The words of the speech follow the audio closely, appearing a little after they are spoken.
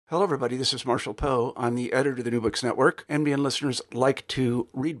Hello, everybody. This is Marshall Poe. I'm the editor of the New Books Network. NBN listeners like to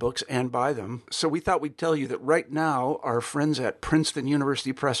read books and buy them. So we thought we'd tell you that right now, our friends at Princeton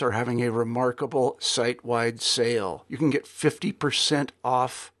University Press are having a remarkable site-wide sale. You can get 50%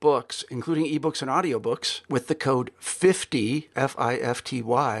 off books, including ebooks and audiobooks, with the code 50,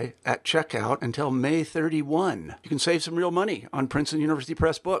 F-I-F-T-Y, at checkout until May 31. You can save some real money on Princeton University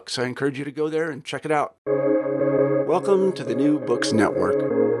Press books. I encourage you to go there and check it out. Welcome to the New Books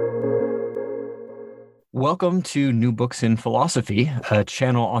Network. Welcome to New Books in Philosophy, a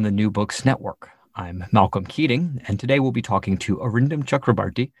channel on the New Books Network. I'm Malcolm Keating, and today we'll be talking to Arindam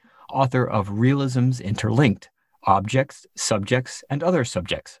Chakrabarty, author of Realisms Interlinked, Objects, Subjects, and Other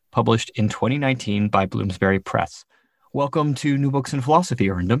Subjects, published in 2019 by Bloomsbury Press. Welcome to New Books in Philosophy,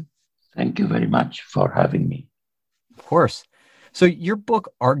 Arindam. Thank you very much for having me. Of course. So your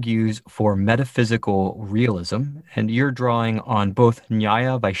book argues for metaphysical realism, and you're drawing on both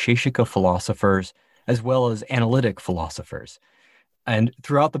Nyaya Vaisheshika philosophers as well as analytic philosophers. And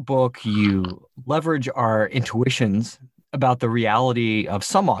throughout the book, you leverage our intuitions about the reality of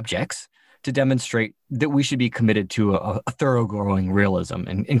some objects to demonstrate that we should be committed to a thoroughgoing realism,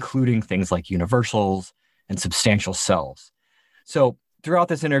 including things like universals and substantial selves. So throughout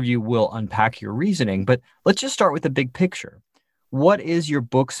this interview, we'll unpack your reasoning, but let's just start with the big picture. What is your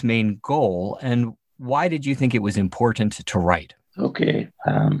book's main goal, and why did you think it was important to write? Okay,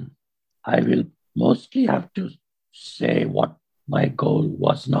 I will mostly have to say what my goal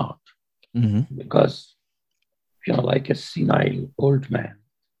was not, because, like a senile old man,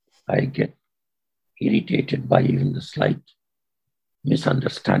 I get irritated by even the slight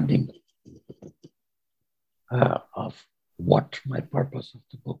misunderstanding of what my purpose of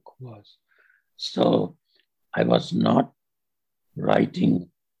the book was. So I was not writing,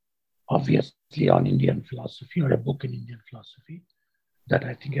 obviously, on Indian philosophy or a book in Indian philosophy that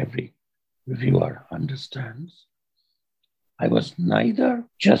I think every reviewer understands. I was neither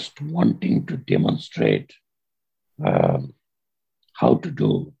just wanting to demonstrate how to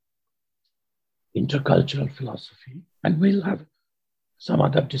do intercultural philosophy, and we'll have some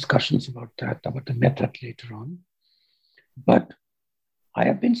other discussions about that, about the method later on. But I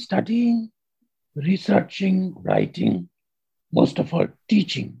have been studying, researching, writing, most of all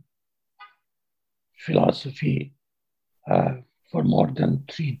teaching philosophy for more than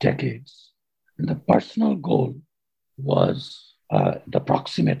 3 decades. And the personal goal was, the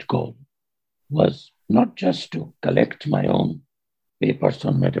proximate goal was not just to collect my own papers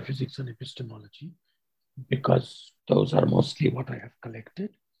on metaphysics and epistemology, because those are mostly what I have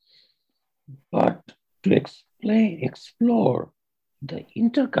collected, but to explore the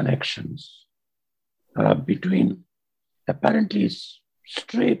interconnections between apparently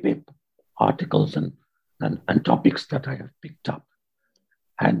stray paper articles and topics that I have picked up.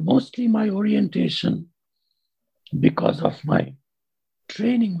 And mostly my orientation, because of my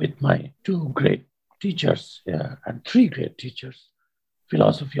training with my 2 great teachers and 3 great teachers,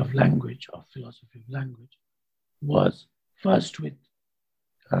 philosophy of language, was first with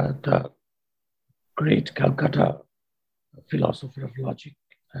the great Calcutta philosopher of logic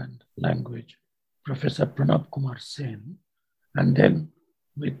and language, Professor Pranab Kumar Sen, and then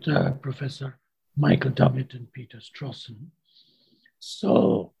with Professor Michael Dummett and Peter Strawson.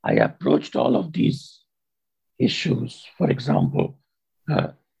 So I approached all of these issues, for example,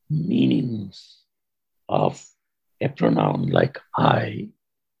 meanings of a pronoun like I,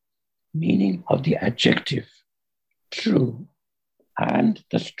 meaning of the adjective true, and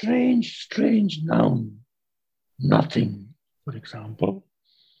the strange noun nothing, for example,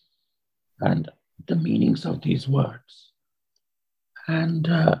 and the meanings of these words. And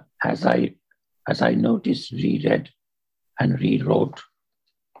as I noticed, reread, and rewrote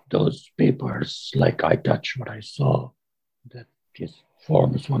those papers, like I Touch What I Saw, that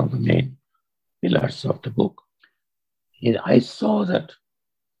forms one of the main pillars of the book, I saw that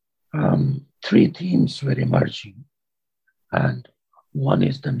 3 themes were emerging. And one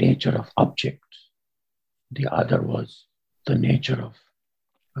is the nature of object. The other was the nature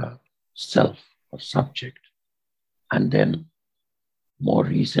of self or subject. And then more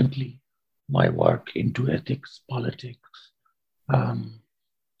recently, my work into ethics, politics,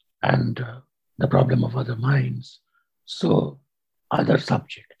 and the problem of other minds. So other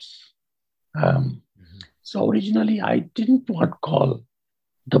subjects. So originally, I didn't want to call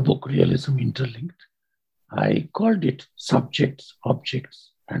the book Realism Interlinked. I called it Subjects,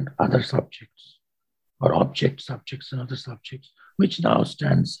 Objects, and Other Subjects, or Objects, Subjects, and Other Subjects, which now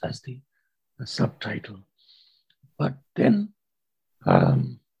stands as the subtitle. But then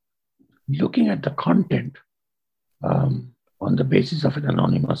looking at the content, on the basis of an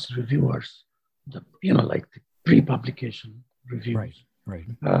anonymous reviewers, like the pre-publication reviews. Right.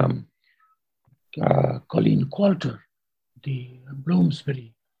 Colleen Coulter, the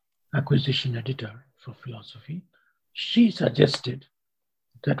Bloomsbury acquisition editor for philosophy, she suggested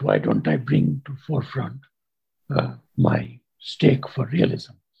that why don't I bring to forefront my stake for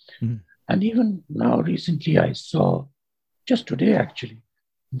realism. And even now, recently, I saw, just today actually,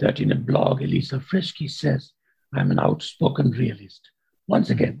 that in a blog, Elisa Freschi says, I'm an outspoken realist. Once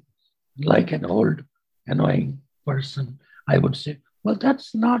again, like an old, annoying person, I would say, well,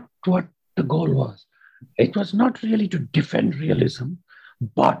 that's not what the goal was. It was not really to defend realism,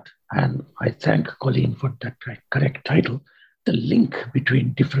 but, and I thank Colleen for that correct title, the link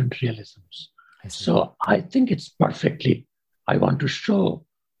between different realisms. So I think I want to show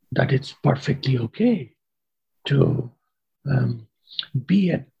that it's perfectly okay to be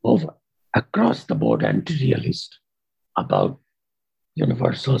an across the board anti-realist about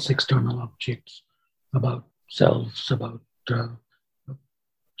universals, external objects, about selves, about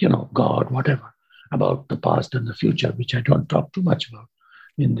God, whatever, about the past and the future, which I don't talk too much about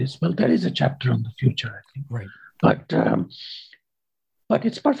in this. Well, there is a chapter on the future, I think. Right. But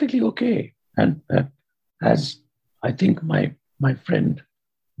it's perfectly okay. And as I think my friend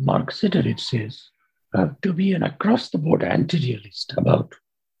Mark Sitteridge says, to be an across-the-board anti-realist about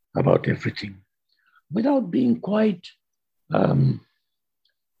everything, without being quite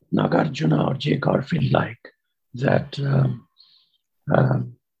Nagarjuna or J. Garfield-like, that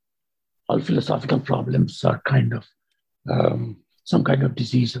all philosophical problems are kind of some kind of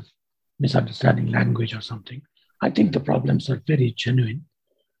disease of misunderstanding language or something. I think the problems are very genuine.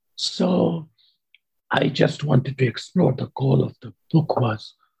 So I just wanted to explore. The goal of the book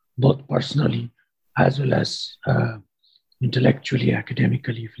was both personally as well as intellectually,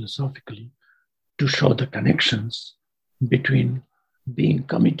 academically, philosophically, to show the connections between being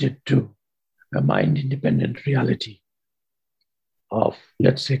committed to a mind-independent reality of,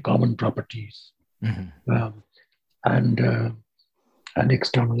 let's say, common properties and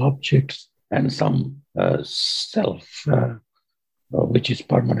external objects and some self, which is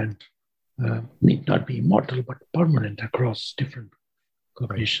permanent, need not be immortal, but permanent across different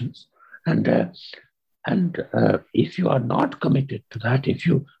corporations. And if you are not committed to that, if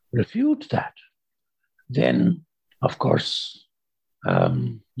you refute that, then, of course,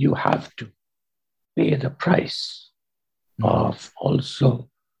 you have to pay the price of also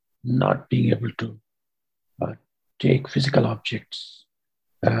not being able to take physical objects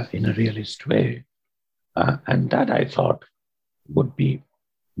in a realist way. And that I thought would be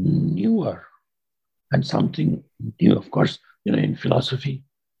newer and something new. Of course, in philosophy,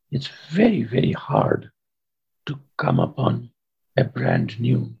 it's very, very hard to come upon a brand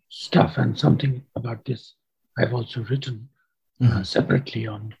new stuff. And something about this I've also written separately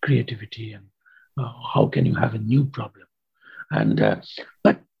on creativity and how can you have a new problem. And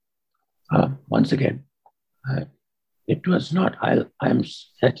but once again, it was not. I'm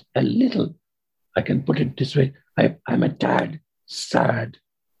a little. I can put it this way. I'm a tad sad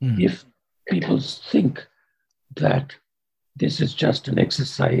if people think that this is just an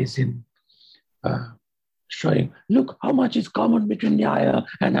exercise in showing, look, how much is common between Nyaya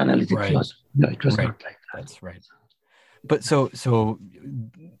and analytic philosophy. No, it was not like that. That's right. But so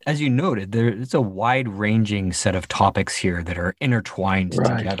as you noted, there's a wide-ranging set of topics here that are intertwined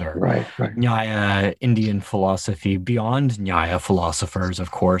together. Right. Nyaya, Indian philosophy, beyond Nyaya philosophers,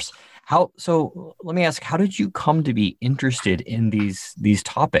 of course. So let me ask, how did you come to be interested in these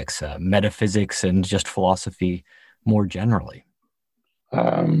topics, metaphysics and just philosophy more generally?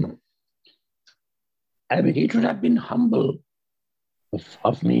 I mean, it would have been humble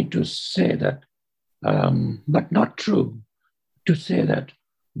of me to say that, but not true, to say that,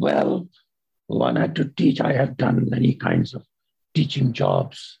 well, one had to teach. I have done many kinds of teaching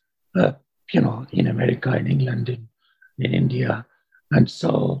jobs, in America, in England, in India. And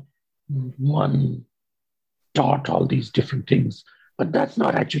so one taught all these different things. But that's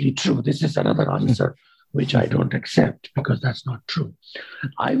not actually true. This is another answer which I don't accept because that's not true.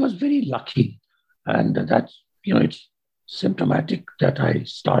 I was very lucky. And that's, it's symptomatic that I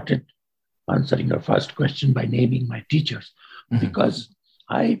started answering your first question by naming my teachers, because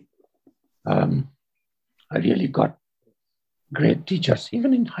I really got great teachers,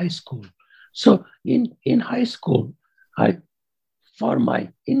 even in high school. So in high school, for my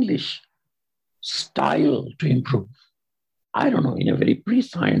English style to improve, I don't know, in a very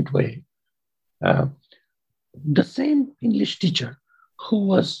prescient way, the same English teacher who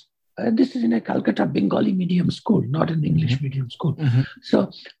was, this is in a Calcutta Bengali medium school, not an English medium school.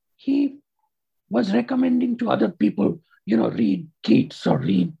 So he was recommending to other people read Keats or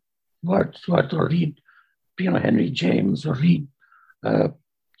read Wordsworth or read, Henry James or read,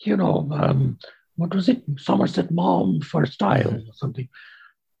 what was it, Somerset Maugham for style or something.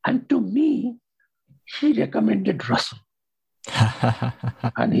 And to me, he recommended Russell.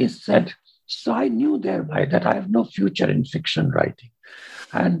 And he said, so I knew thereby that I have no future in fiction writing.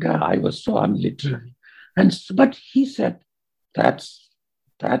 And I was so unliterary. But he said, that's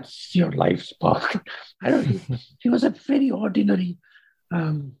your life's path. I don't know, he was a very ordinary,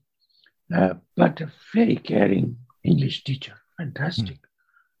 but a very caring English teacher. Fantastic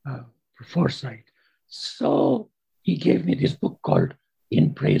foresight. So he gave me this book called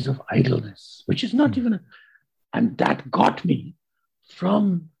In Praise of Idleness, which is not even and that got me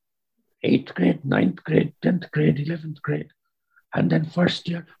from 8th grade, 9th grade, 10th grade, 11th grade, and then first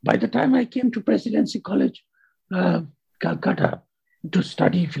year. By the time I came to Presidency College, Calcutta, to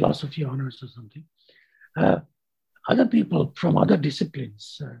study philosophy honors or something, other people from other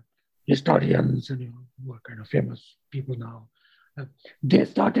disciplines, historians and who are kind of famous people now, they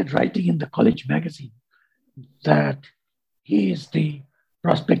started writing in the college magazine that he is the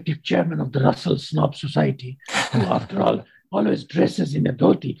prospective chairman of the Russell Snob Society, who, after all, always dresses in a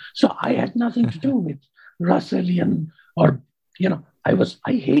dhoti. So I had nothing to do with Russellian or,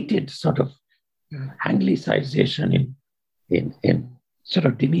 I hated sort of Anglicization in sort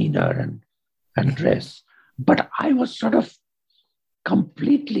of demeanor and dress. But I was sort of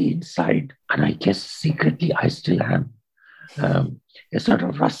completely inside, and I guess secretly I still am, a sort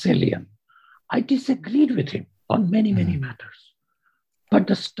of Russellian. I disagreed with him on many, many matters. But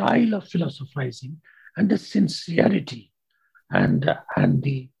the style of philosophizing and the sincerity and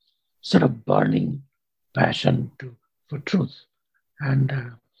the sort of burning passion for truth and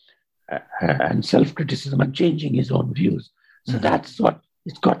self-criticism and changing his own views. So that's what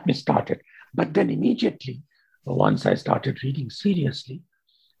it got me started. But then immediately, once I started reading seriously,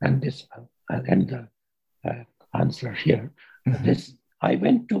 and this, I'll end the answer here, I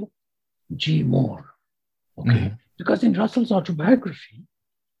went to G. Moore, okay? Because in Russell's autobiography,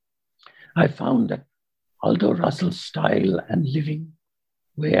 I found that although Russell's style and living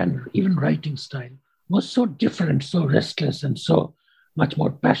way and even writing style was so different, so restless, and so much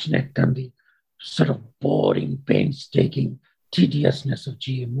more passionate than the sort of boring, painstaking tediousness of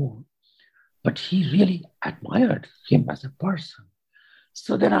G. Moore, but he really admired him as a person.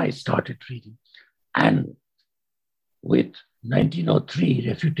 So then I started reading. And with 1903,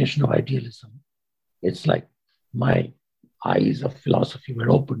 Refutation of Idealism, it's like my eyes of philosophy were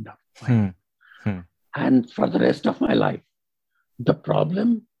opened up. And for the rest of my life, the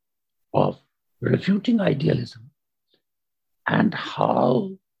problem of refuting idealism and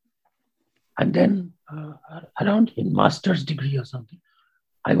how, and then around in master's degree or something,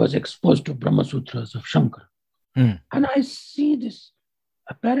 I was exposed to Brahma Sutras of Shankara. And I see this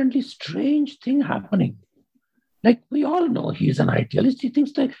apparently strange thing happening. Like we all know he is an idealist. He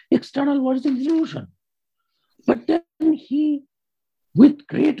thinks the external world is an illusion. But then he, with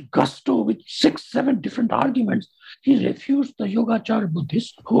great gusto, with 6, 7 different arguments, he refused the Yogacara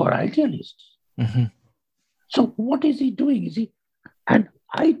Buddhists who are idealists. So what is he doing? And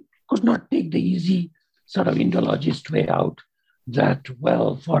I could not take the easy sort of Indologist way out that,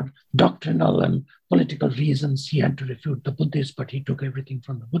 well, for doctrinal and political reasons, he had to refute the Buddhists, but he took everything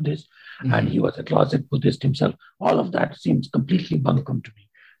from the Buddhists, and he was a closet Buddhist himself. All of that seems completely bunkum to me.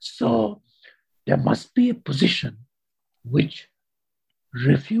 So there must be a position which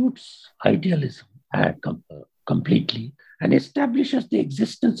refutes idealism completely and establishes the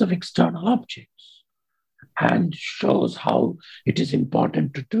existence of external objects and shows how it is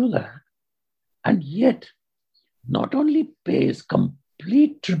important to do that, and yet not only pays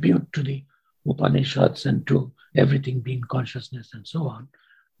complete tribute to the Upanishads and to everything being consciousness and so on,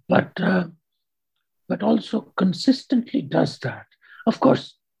 but also consistently does that. Of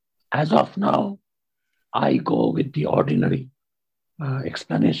course, as of now, I go with the ordinary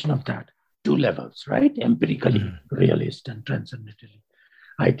explanation of that. 2 levels, right? Empirically realist and transcendentally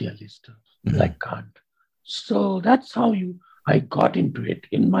idealist, like Kant. So that's how I got into it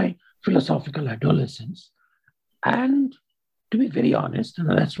in my philosophical adolescence. And to be very honest, and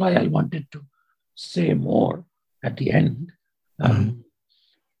that's why I wanted to say more at the end, I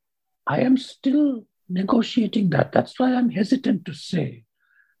am still negotiating that. That's why I'm hesitant to say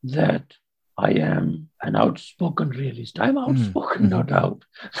that I am an outspoken realist. I'm outspoken, no doubt,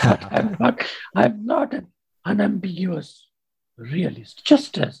 but I'm not an unambiguous realist.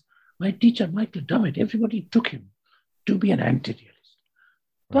 Just as my teacher, Michael Dummett, everybody took him to be an anti-realist.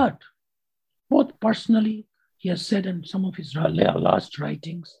 But both personally, he has said in some of his last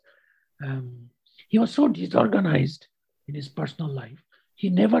writings, he was so disorganized in his personal life, he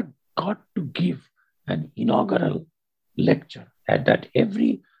never got to give an inaugural lecture that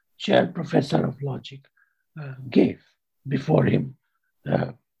every chair professor of logic gave before him.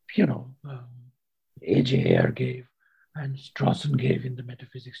 Uh, you know, A.J. Ayer gave and Strawson gave in the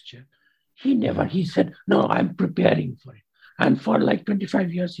metaphysics chair. He said, no, I'm preparing for it. And for like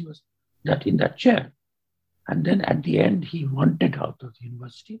 25 years, he was in that chair. And then at the end, he wanted out of the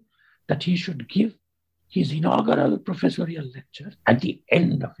university that he should give his inaugural professorial lecture at the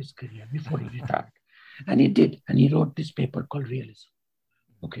end of his career before he retired. And he did. And he wrote this paper called Realism.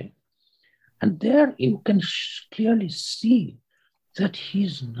 Okay. And there you can clearly see that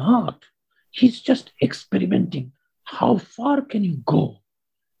he's just experimenting. How far can you go?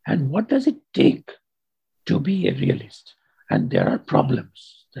 And what does it take to be a realist? And there are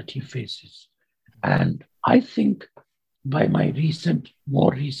problems that he faces. And I think by my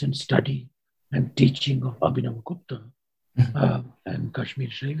more recent study and teaching of Abhinavagupta and Kashmir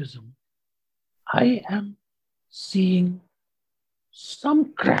Shaivism, I am seeing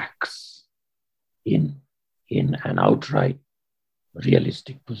some cracks in an outright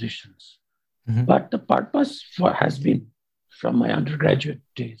realistic positions. Mm-hmm. But the purpose has been, from my undergraduate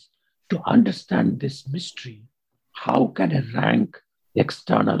days, to understand this mystery. How can a rank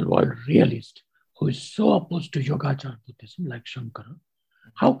external world realist who is so opposed to Yogacara Buddhism, like Shankara,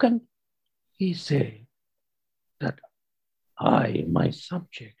 how can he say that my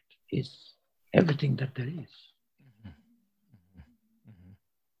subject, is everything that there is?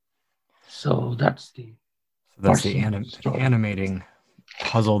 So that's the animating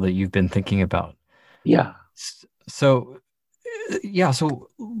puzzle that you've been thinking about. Yeah. So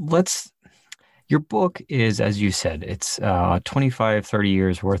your book is, as you said, it's 25, 30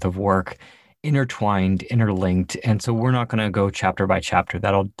 years worth of work, intertwined, interlinked. And so we're not going to go chapter by chapter.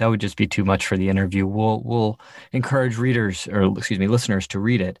 That would just be too much for the interview. We'll encourage listeners to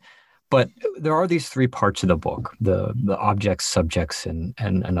read it. But there are these three parts of the book, the objects, subjects, and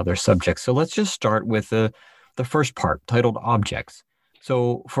other subjects. So let's just start with the first part, titled Objects.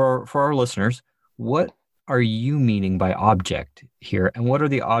 So for our listeners, what are you meaning by object here? And what are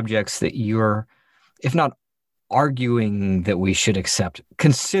the objects that you're, if not arguing that we should accept,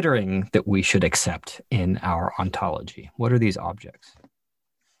 considering that we should accept in our ontology? What are these objects?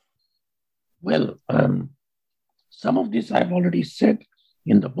 Well, some of this I've already said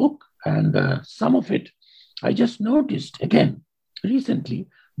in the book, and some of it I just noticed again recently,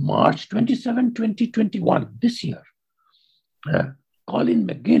 March 27, 2021, this year. Colin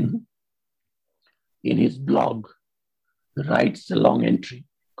McGinn, in his blog, writes a long entry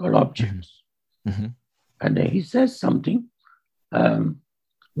called Objects. Mm-hmm. And he says something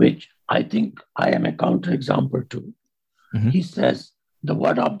which I think I am a counterexample to. Mm-hmm. He says, the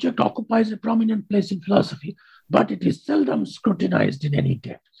word object occupies a prominent place in philosophy, but it is seldom scrutinized in any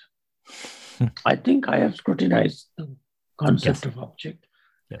depth. I think I have scrutinized the concept of object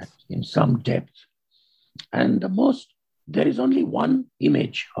in some depth. And there is only one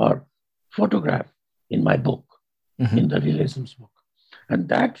image or photograph in my book, mm-hmm. in the Realism's book. And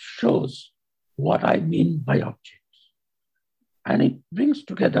that shows what I mean by objects. And it brings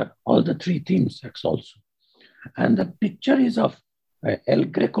together all the three themes also. And the picture is of El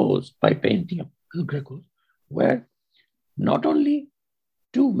Greco's, by painting of El Greco's, where not only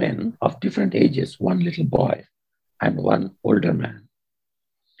two men of different ages, one little boy and one older man,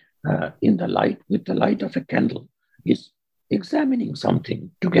 with the light of a candle, is examining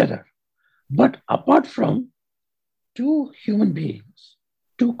something together. But apart from two human beings,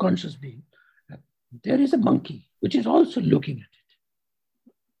 two conscious beings, there is a monkey which is also looking at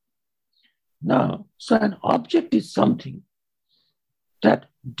it. Now, so an object is something that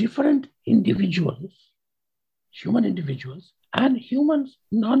different individuals, human individuals, and humans,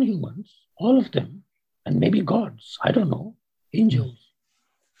 non-humans, all of them, and maybe gods, I don't know, angels,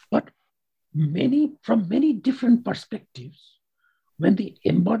 but from many different perspectives, when the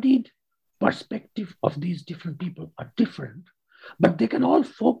embodied perspective of these different people are different, but they can all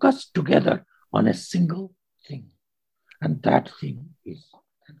focus together on a single thing. And that thing is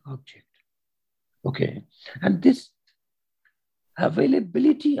an object. Okay. And this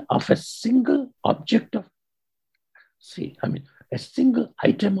availability of a single object a single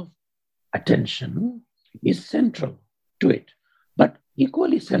item of attention is central to it. But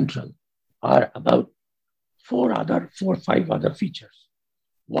equally central are about four or five other features.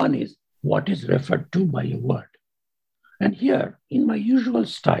 One is what is referred to by a word. And here, in my usual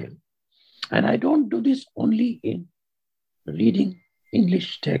style, and I don't do this only in reading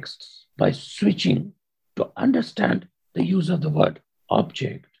English texts by switching to understand the use of the word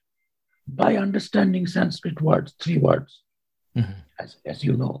object, by understanding Sanskrit words, 3 words, Mhm. as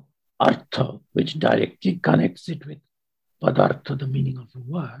you know, artha, which directly connects it with padartha, the meaning of a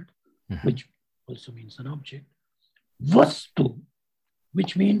word, Mhm. which also means an object, vastu,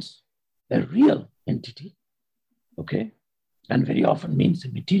 which means a real entity, okay, and very often means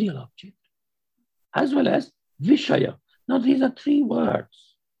a material object, as well as vishaya. Now, these are 3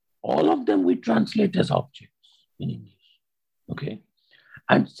 words. All of them we translate as objects in English, okay?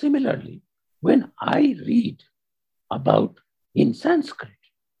 And similarly, when I read about, in Sanskrit,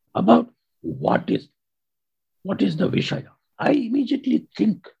 about what is the Vishaya, I immediately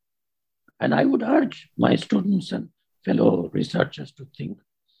think, and I would urge my students and fellow researchers to think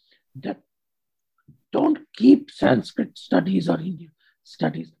that don't keep Sanskrit studies or Indian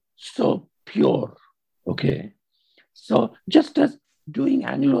studies so pure, okay? So just as doing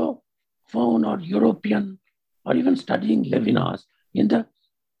Anglophone or European or even studying Levinas in the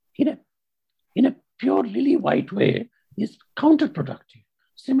in a pure lily white way is counterproductive.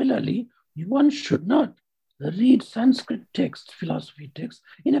 Similarly, one should not read Sanskrit texts, philosophy texts,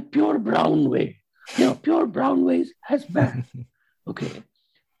 in a pure brown way. Pure brown way is as bad. Okay.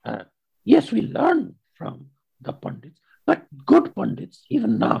 Uh, yes, we learn from the Pandits, but good Pandits,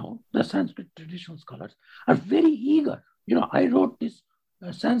 even now, the Sanskrit traditional scholars, are very eager. I wrote this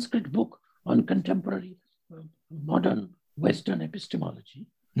Sanskrit book on contemporary modern Western epistemology,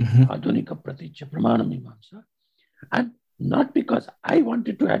 Adhunika Pratitya Pramana Mimamsa, and not because I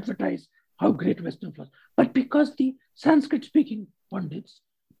wanted to advertise how great Western philosophy, but because the Sanskrit speaking Pandits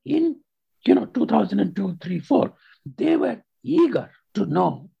in 2002, 3, 4, they were eager to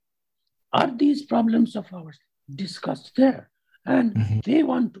know, are these problems of ours discussed there? And they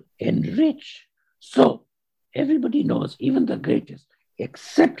want to enrich. So everybody knows, even the greatest,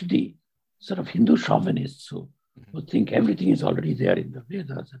 except the sort of Hindu chauvinists who think everything is already there in the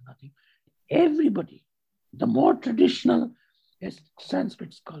Vedas and nothing. Everybody, the more traditional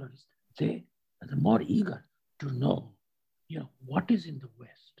Sanskrit scholars, they are the more eager to know, what is in the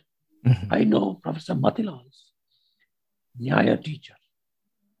West. I know Professor Matilal's Nyaya teacher,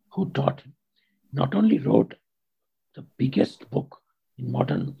 who taught him, not only wrote the biggest book in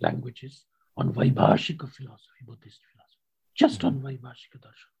modern languages on Vaibhashika philosophy, Buddhist philosophy, just on Vaibhashika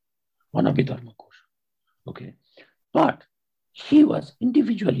Darshan, on Abhidharma Kosha. Okay. But he was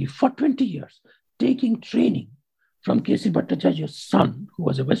individually for 20 years taking training from K.C. Bhattacharya's son, who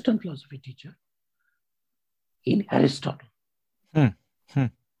was a Western philosophy teacher, in Aristotle.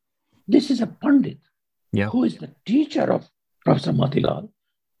 This is a Pandit who is the teacher of Professor Matilal,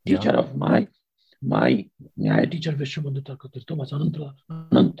 teacher of my Nyaya teacher, Vishwabandhu Tarkatirtha, was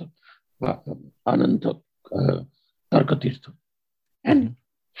Ananta Tarkatirtha. And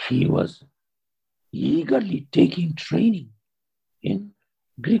he was eagerly taking training in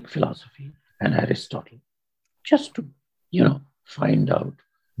Greek philosophy and Aristotle, just to, find out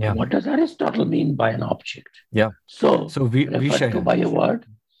what does Aristotle mean by an object. So referred to by a word,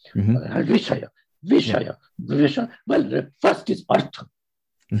 Vishaya. Well, first is Artha.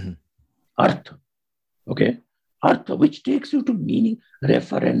 Artha. Okay. Artha, which takes you to meaning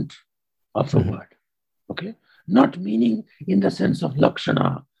referent of a word. Okay. Not meaning in the sense of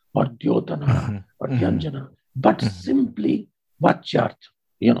Lakshana or Dyotana or Vyanjana, but simply Vachyartha,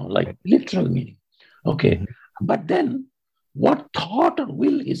 like literal meaning. Okay. But then what thought or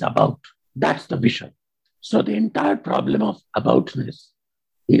will is about, that's the Vishaya. So the entire problem of aboutness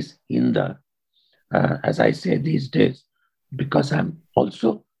is in the, as I say these days, because I'm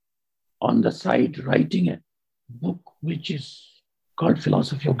also on the side writing a book which is called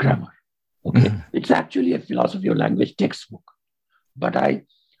Philosophy of Grammar. Okay. It's actually a philosophy of language textbook, but I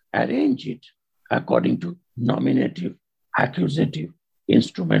arrange it according to nominative, accusative,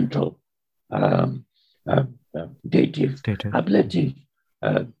 instrumental, dative, ablative,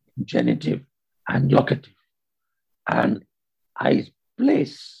 genitive, and locative. And I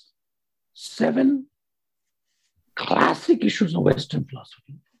place 7 classic issues of Western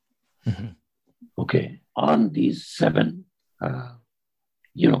philosophy, okay, on these 7,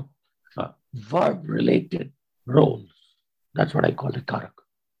 verb-related roles. That's what I call the karak.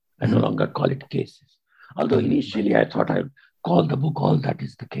 I no longer call it cases. Although initially I thought I would call the book All That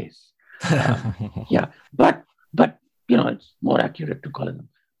Is the Case. But it's more accurate to call them.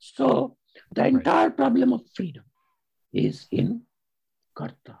 So the entire problem of freedom is in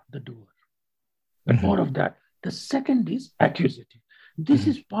karta, the doer. But more of that. The second is accusative. This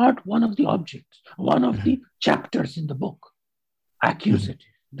is part 1 of the objects, one of the chapters in the book.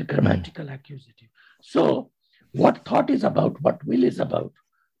 Accusative, the grammatical accusative. So what thought is about, what will is about,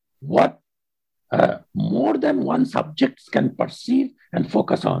 what more than one subjects can perceive and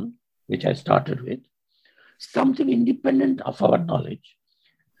focus on, which I started with, something independent of our knowledge.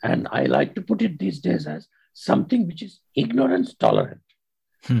 And I like to put it these days as something which is ignorance tolerant.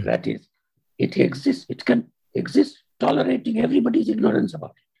 That is, it can exist tolerating everybody's ignorance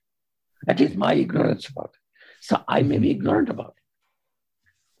about it. That is my ignorance about it. So I may be ignorant about it,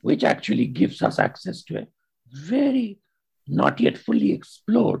 which actually gives us access to a very not yet fully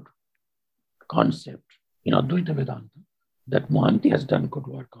explored concept in Advaita Vedanta that Mohanty has done good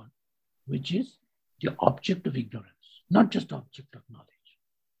work on, which is the object of ignorance, not just object of knowledge,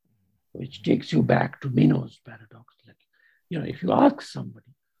 which takes you back to Meno's paradox. Like, if you ask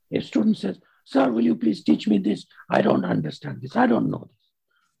somebody, a student says, "Sir, will you please teach me this? I don't understand this. I don't know this."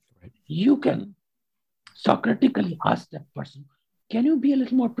 Right. You can Socratically ask that person, "Can you be a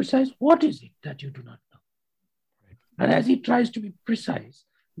little more precise? What is it that you do not know?" Right. And as he tries to be precise,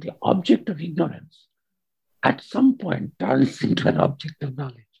 the object of ignorance at some point turns into an object of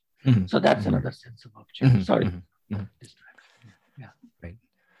knowledge. So that's another sense of object. Sorry. Yeah. Right.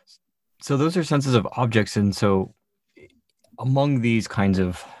 So those are senses of objects. And so among these kinds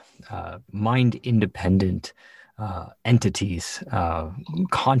of mind-independent entities,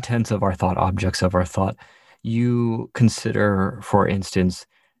 contents of our thought, objects of our thought, you consider, for instance,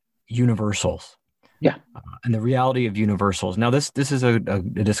 universals. Yeah. And the reality of universals. Now, this is a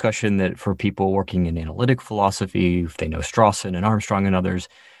discussion that for people working in analytic philosophy, if they know Strawson and Armstrong and others,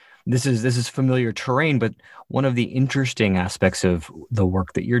 this is familiar terrain. But one of the interesting aspects of the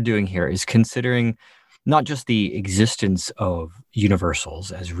work that you're doing here is considering not just the existence of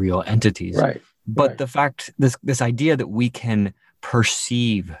universals as real entities, right, but the fact, this idea that we can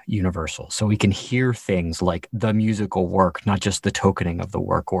perceive universals. So we can hear things like the musical work, not just the tokening of the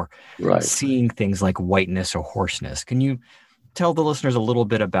work, or seeing things like whiteness or hoarseness. Can you tell the listeners a little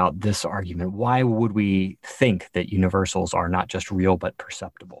bit about this argument? Why would we think that universals are not just real, but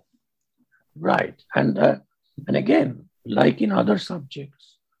perceptible? Right. And again, like in other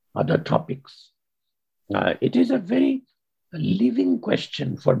subjects, other topics, it is a very living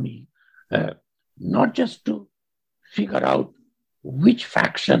question for me, not just to figure out which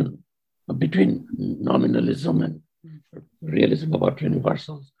faction between nominalism and realism about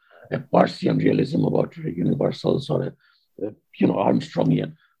universals, a Parsian realism about universals, or a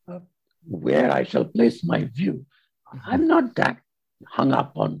Armstrongian, where I shall place my view. I'm not that hung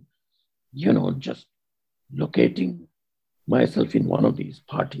up on, just locating myself in one of these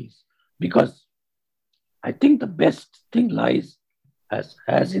parties, because I think the best thing lies,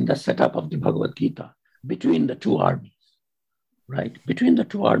 as in the setup of the Bhagavad Gita, between the two armies, right? Between the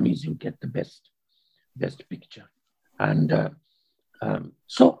two armies, you get the best picture. And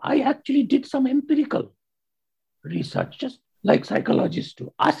so I actually did some empirical research, just like psychologists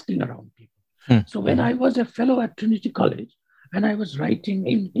do, asking around people. So when I was a fellow at Trinity College, and I was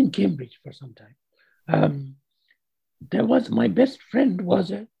writing in Cambridge for some time, my best friend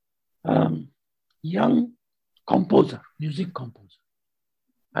was a young composer, music composer.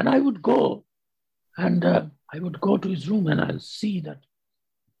 And I would go to his room, and I'll see that,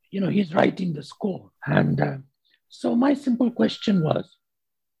 he's writing the score. And so my simple question was,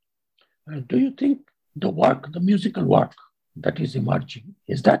 do you think the musical work that is emerging,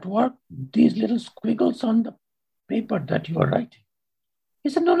 is that work these little squiggles on the paper that you are writing? He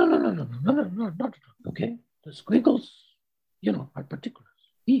said, no, not at all. Okay, the squiggles, are particulars.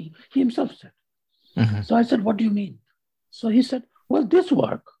 He himself said. So I said, what do you mean? So he said, well, this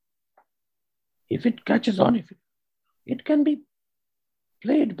work, if it catches on, it can be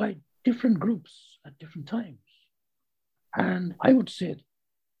played by different groups at different times. And I would say,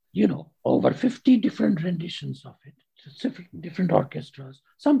 over 50 different renditions of it, different orchestras,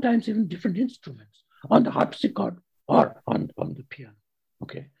 sometimes even different instruments on the harpsichord or on the piano,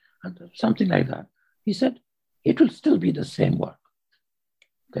 okay, and something like that. He said, it will still be the same work.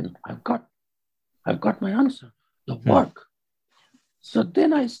 Then I've got my answer, the work. So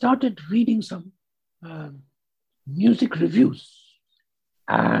then I started reading some music reviews,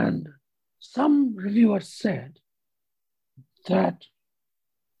 and some reviewers said that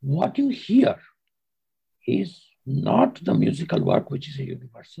what you hear is not the musical work, which is a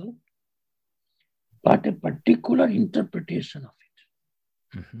universal, but a particular interpretation of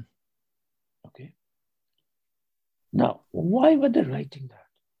it. Okay. Now, why were they writing that?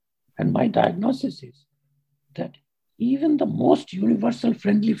 And my diagnosis is that even the most universal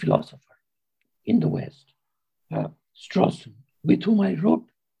friendly philosopher in the West, Strawson, with whom I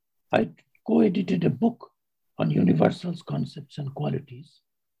co-edited a book on universals, concepts, and qualities,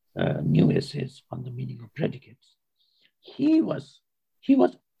 new essays on the meaning of predicates. He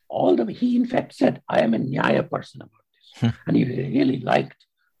in fact said, I am a Nyaya person about this. And he really liked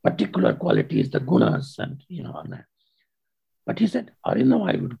particular qualities, the gunas, and and that. But he said, Arindam,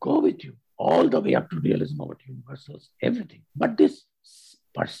 I would go with you all the way up to realism about universals, everything. But this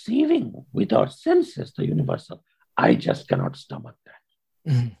perceiving with our senses the universal, I just cannot stomach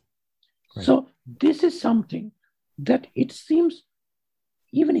that. Mhm. Right. So this is something that it seems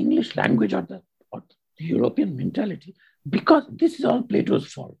even English language or the European mentality, because this is all Plato's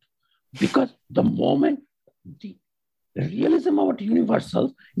fault. Because the moment the realism about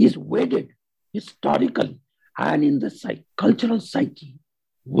universals is wedded historically and in the cultural psyche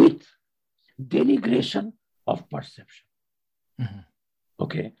with denigration of perception. Mhm.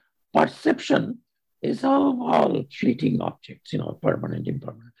 Okay, perception is all fleeting objects, permanent,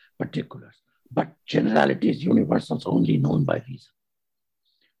 impermanent, particulars. But generalities, universals only known by reason.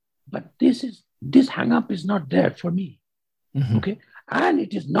 But this hang-up is not there for me. Mhm. Okay, and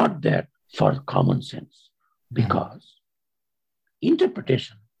it is not there for common sense because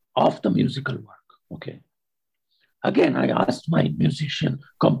interpretation of the musical work. Okay, again, I asked my musician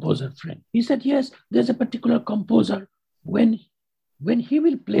composer friend. He said, yes, there's a particular composer when he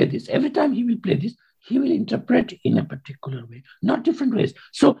will play this, every time he will play this, he will interpret in a particular way, not different ways.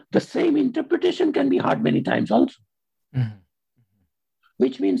 So the same interpretation can be heard many times also, Mhm.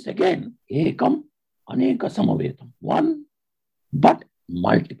 which means again, ekam, aneka samavetam, one, but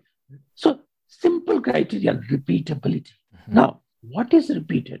multiple. So simple criteria, repeatability. Mhm. Now, what is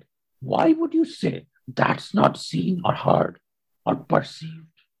repeated? Why would you say that's not seen or heard or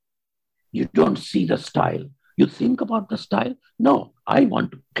perceived? You don't see the style. You think about the style? No, I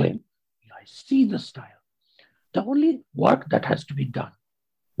want to claim I see the style. The only work that has to be done,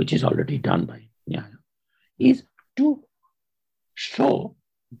 which is already done by Nyaya, is to show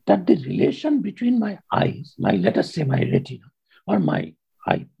that the relation between my eyes, let us say my retina, or my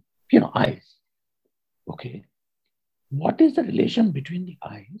eyes, okay, what is the relation between the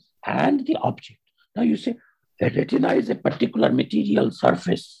eyes and the object? Now you say, a retina is a particular material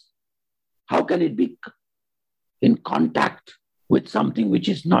surface. How can it be in contact with something which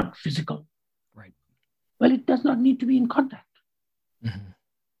is not physical? Right. Well, it does not need to be in contact. Mhm.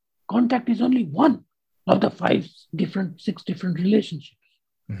 Contact is only one of the six different relationships.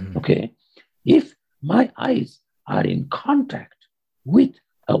 Mhm. Okay. If my eyes are in contact with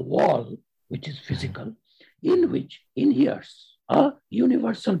a wall, which is physical, in which inheres a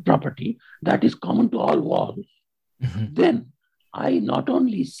universal property that is common to all walls, Mhm. then I not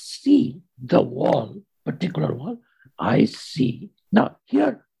only see the wall, particular wall, I see. Now,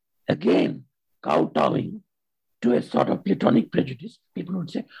 here again, kowtowing to a sort of Platonic prejudice, people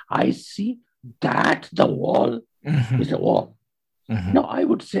would say, I see that the wall Mhm. is a wall. Mhm. No, I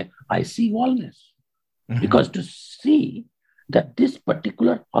would say, I see wallness. Mhm. Because to see that this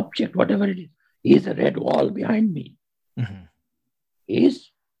particular object, whatever it is a red wall behind me, Mhm.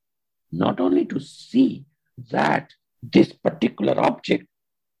 is not only to see that this particular object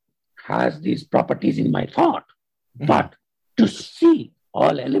has these properties in my thought, but to see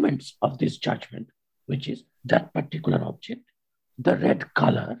all elements of this judgment, which is that particular object, the red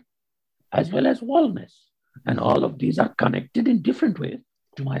color, as well as wallness. And all of these are connected in different ways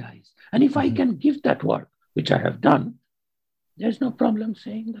to my eyes. And if I can give that work, which I have done, there's no problem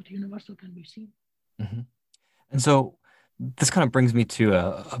saying that universal can be seen. Mhm. And so this kind of brings me to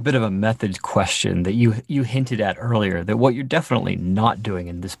a bit of a method question that you hinted at earlier, that what you're definitely not doing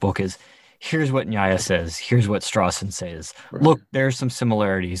in this book is, here's what Nyaya says, here's what Strawson says. Right. Look, there's some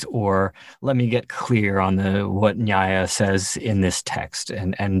similarities, or let me get clear on what Nyaya says in this text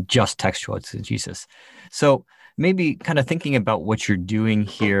and just textual exegesis. So maybe kind of thinking about what you're doing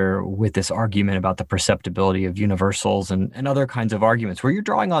here with this argument about the perceptibility of universals and other kinds of arguments, where you're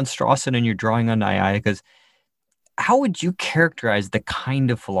drawing on Strawson and you're drawing on Nyaya's, how would you characterize the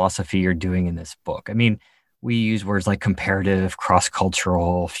kind of philosophy you're doing in this book? I mean, we use words like comparative,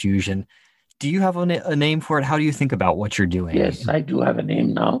 cross-cultural, fusion. Do you have a name for it? How do you think about what you're doing? Yes, I do have a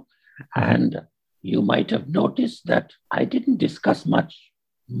name now. And you might have noticed that I didn't discuss much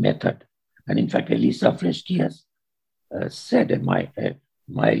method. And in fact, Elisa Freschi has said in my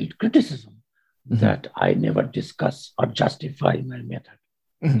mild criticism that I never discuss or justify my method.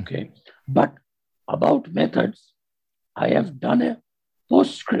 Okay. But about methods, I have done a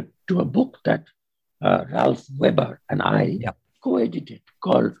postscript to a book that Ralph Weber and I co-edited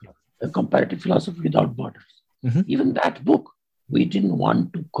called A Comparative Philosophy Without Borders. Even that book, we didn't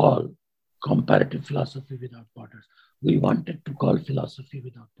want to call Comparative Philosophy Without Borders. We wanted to call Philosophy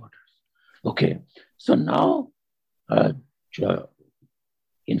Without Borders. Okay. So now,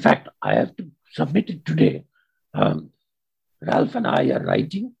 in fact, I have to submit it today. Ralph and I are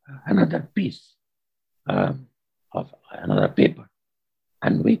writing another piece of another paper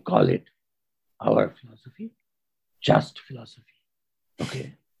And we call it our philosophy, just philosophy.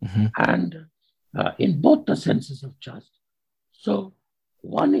 Okay. Mm-hmm. And in both the senses of just. So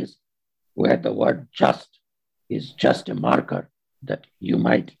one is where the word just is just a marker that you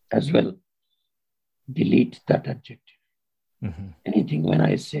might as well delete that adjective. Mm-hmm. Anything when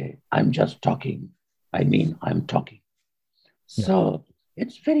I say I'm just talking, I mean I'm talking. Yeah. So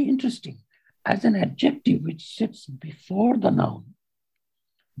it's very interesting. As an adjective which sits before the noun,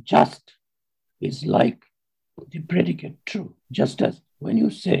 just is like the predicate true. Just as when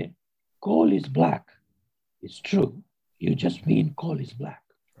you say coal is black, it's true. You just mean coal is black.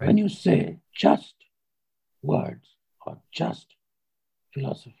 Right. When you say just words or just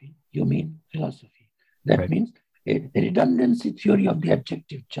philosophy, you mean philosophy. That Right. means a redundancy theory of the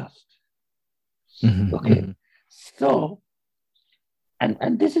adjective just. Mm-hmm. Okay. Mm-hmm. So,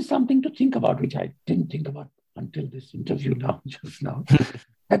 and this is something to think about, which I didn't think about until this interview now, just now,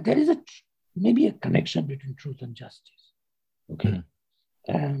 that there is maybe a connection between truth and justice. Okay.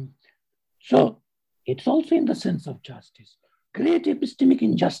 So it's also in the sense of justice. Great epistemic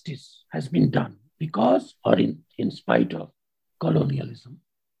injustice has been done because, or in spite of colonialism,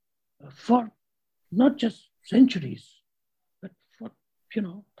 for not just centuries, but for,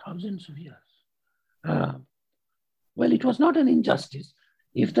 thousands of years. Well, it was not an injustice.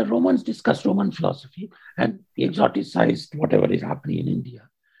 If the Romans discussed Roman philosophy and exoticized whatever is happening in India,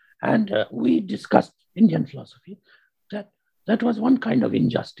 and we discussed Indian philosophy, that was one kind of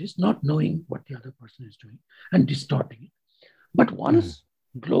injustice, not knowing what the other person is doing and distorting it. But once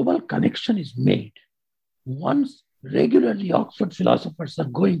global connection is made, once regularly Oxford philosophers are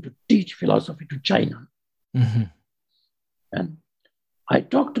going to teach philosophy to China, and I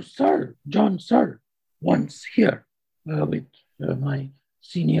talked to Sir John Searle once here with my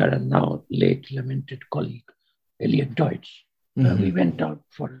senior and now late lamented colleague, Elliot Deutsch. We went out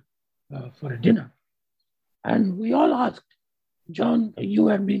for a dinner. And we all asked, John,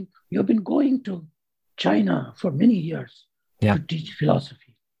 you've been going to China for many years to teach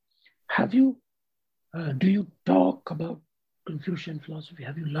philosophy. Do you talk about Confucian philosophy?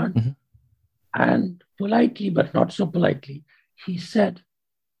 Have you learned? And politely, but not so politely, he said,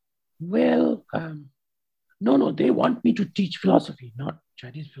 well, no, they want me to teach philosophy, not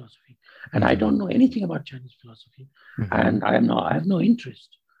Chinese philosophy. And I don't know anything about Chinese philosophy. And I have no interest.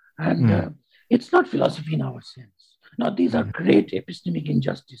 And it's not philosophy in our sense. Now, these are great epistemic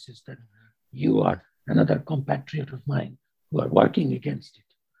injustices that you are another compatriot of mine who are working against it.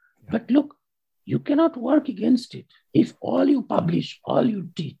 But look, you cannot work against it if all you publish, all you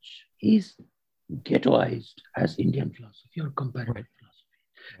teach is ghettoized as Indian philosophy or comparative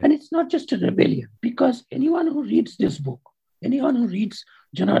philosophy. And it's not just a rebellion, because anyone who reads this book, anyone who reads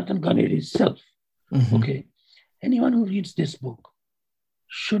Janardhan Ganeri's Self, anyone who reads this book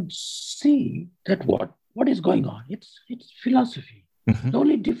should see that what is going on. It's philosophy. The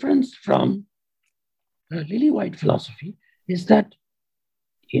only difference from Lily-White philosophy is that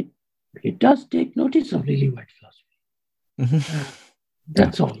it does take notice of Lily-White philosophy.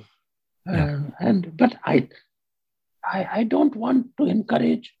 That's all. But I don't want to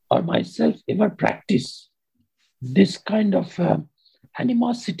encourage or myself ever practice this kind of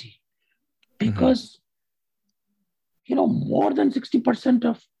animosity, because more than 60%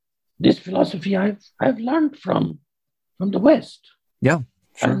 of this philosophy I've learned from the West. Yeah,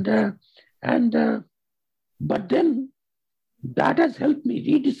 sure. But then that has helped me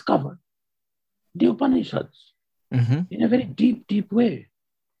rediscover the Upanishads in a very deep, deep way.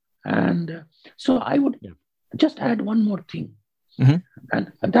 And so I would just add one more thing.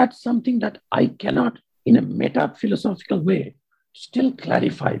 And that's something that I cannot, in a meta-philosophical way, still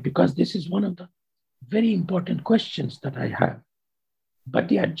clarify, because this is one of the very important questions that I have. But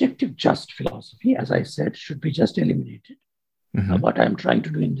the adjective just philosophy, as I said, should be just eliminated. What I'm trying to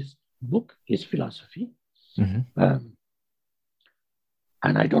do in this book is philosophy. And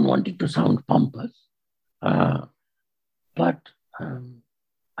I don't want it to sound pompous, but I'm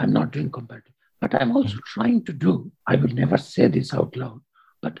not doing comparative. But I'm also trying to do, I will never say this out loud,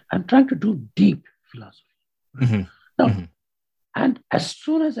 but I'm trying to do deep philosophy. Now, and as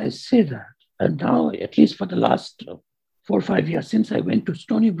soon as I say that, and now, at least for the last 4 or 5 years, since I went to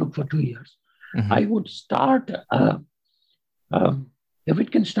Stony Brook for 2 years, I would start a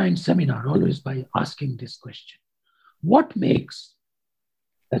Wittgenstein seminar always by asking this question. What makes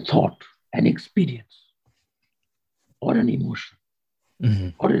a thought, an experience, or an emotion,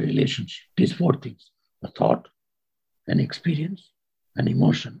 or a relationship? These 4 things: a thought, an experience, an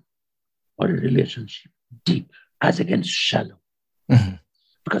emotion, or a relationship, deep as against shallow.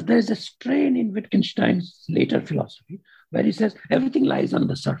 Because there is a strain in Wittgenstein's later philosophy where he says everything lies on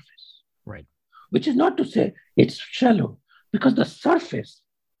the surface. Right. Which is not to say it's shallow, because the surface,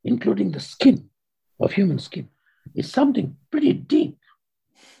 including the skin of human skin, is something pretty deep.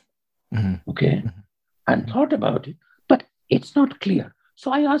 Okay? And thought about it, but it's not clear.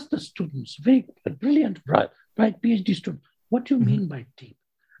 So I asked the students, very brilliant, bright PhD students, what do you mean by deep?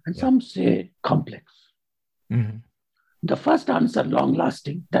 And some say complex. The first answer, long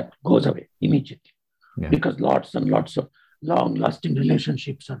lasting, that goes away immediately. Because lots and lots of long lasting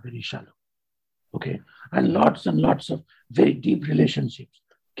relationships are very shallow. Okay. And lots of very deep relationships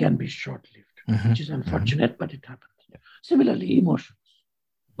can be short lived, which is unfortunate, but it happens. Similarly, emotions.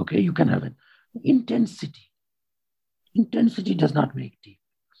 Okay. You can have an intensity. Intensity does not make deep.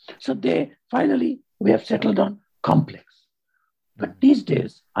 So we have settled on complex. But these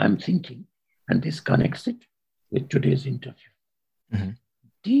days, I'm thinking, and this connects it with today's interview.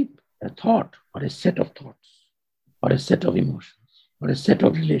 Deep, a thought or a set of thoughts or a set of emotions or a set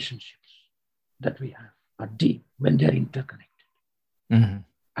of relationships that we have are deep when they're interconnected.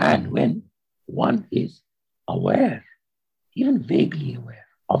 And when one is aware, even vaguely aware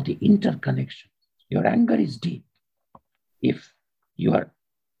of the interconnection. Your anger is deep. If you are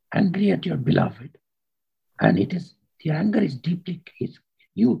angry at your beloved, and the anger is deeply,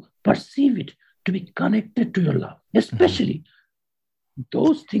 you perceive it to be connected to your love, especially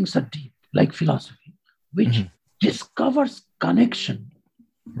those things are deep, like philosophy, which discovers connection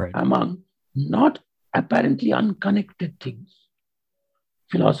among not apparently unconnected things,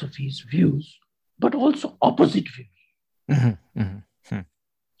 philosophies, views, but also opposite views.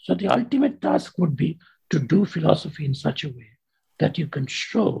 So the ultimate task would be to do philosophy in such a way that you can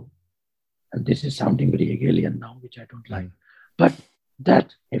show, and this is sounding very Hegelian now, which I don't like, but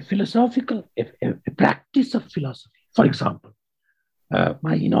that a practice of philosophy, for example,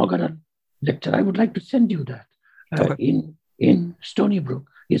 my inaugural lecture, I would like to send you that in Stony Brook,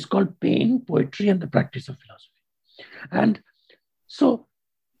 is called Pain, Poetry, and the Practice of Philosophy. And so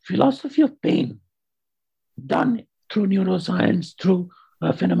philosophy of pain, done through neuroscience, through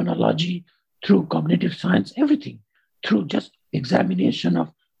phenomenology, through cognitive science, everything, through just examination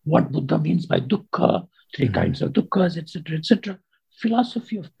of what Buddha means by dukkha, three kinds of dukkhas, etc., etc.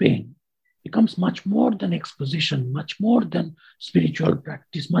 Philosophy of pain becomes much more than exposition, much more than spiritual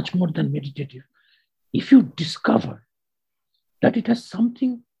practice, much more than meditative. If you discover that it has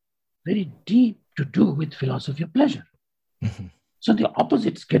something very deep to do with philosophy of pleasure. So the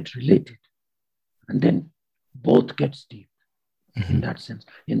opposites get related, and then both gets deep in that sense.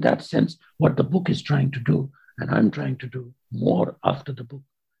 In that sense, what the book is trying to do, and I'm trying to do more after the book,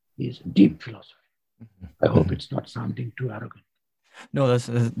 is deep philosophy. I hope it's not sounding too arrogant. No,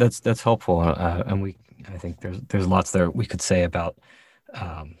 that's helpful, and I think there's lots there we could say about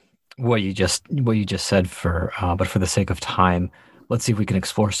what you just said. But for the sake of time, let's see if we can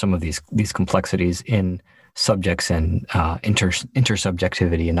explore some of these complexities in subjects and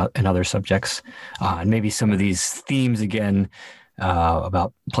intersubjectivity and other subjects, and maybe some of these themes again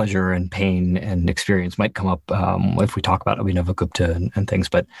about pleasure and pain and experience might come up if we talk about Abhinavagupta and things.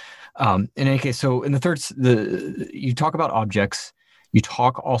 But in any case, so in the third, you talk about objects. You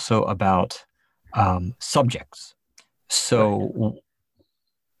talk also about subjects. So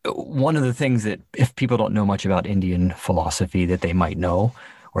one of the things that if people don't know much about Indian philosophy that they might know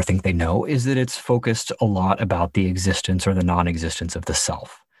or think they know is that it's focused a lot about the existence or the non-existence of the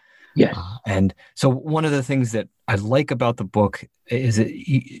self. Yes. And so one of the things that I like about the book is that,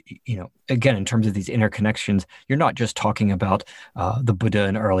 again, in terms of these interconnections, you're not just talking about the Buddha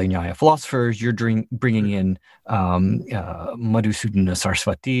and early Nyaya philosophers. You're bringing in Madhusudana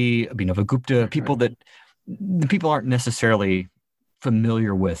Saraswati, Abhinavagupta, people that the people aren't necessarily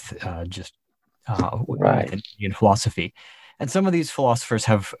familiar with with Indian philosophy. And some of these philosophers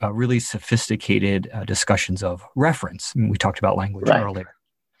have really sophisticated discussions of reference. We talked about language earlier.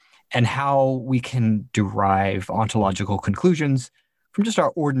 And how we can derive ontological conclusions from just our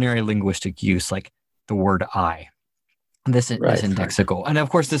ordinary linguistic use, like the word I, this indexical. And of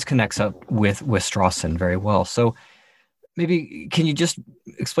course, this connects up with Strawson very well. So maybe can you just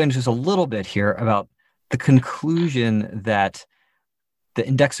explain to us a little bit here about the conclusion that the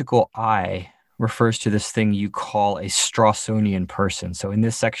indexical I refers to this thing you call a Strawsonian person. So in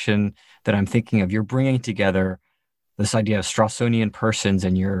this section that I'm thinking of, you're bringing together this idea of Strawsonian persons,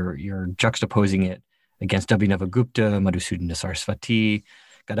 and you're juxtaposing it against Abhinavagupta, Madhusudana Saraswati,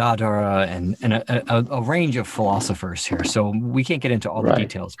 Gadadhara, and a range of philosophers here. So we can't get into all the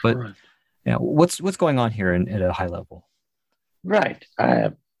details, but what's going on here at a high level? Right.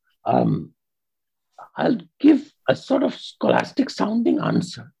 I'll give a sort of scholastic sounding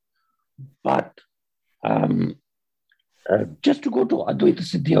answer, but just to go to Advaita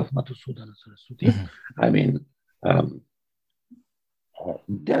Siddhi of Madhusudana Saraswati, I mean,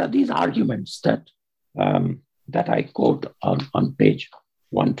 there are these arguments that that I quote on page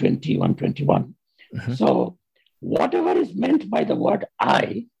 120, 121. So whatever is meant by the word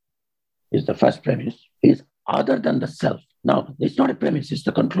I is the first premise, is other than the self. Now, it's not a premise, it's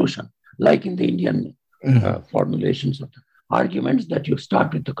the conclusion, like in the Indian formulations of the arguments that you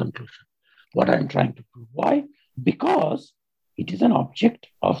start with the conclusion. What I'm trying to prove. Why? Because it is an object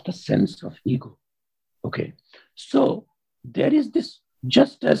of the sense of ego. Okay. So there is this,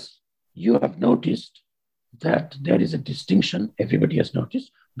 just as you have noticed that there is a distinction, everybody has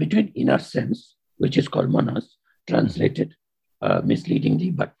noticed, between inner sense, which is called manas, translated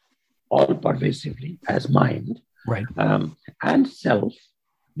misleadingly, but all pervasively as mind, right, and self,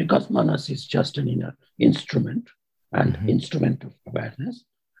 because manas is just an inner instrument and instrument of awareness,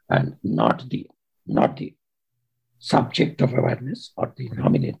 and not the subject of awareness or the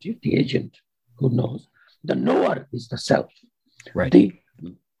nominative, the agent who knows. The knower is the self. right.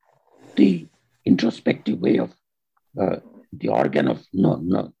 The introspective way of the organ of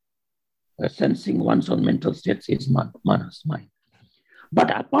sensing one's own mental states is manas, mind.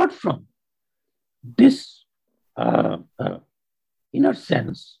 But apart from this inner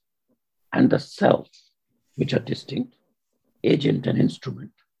sense and the self, which are distinct, agent and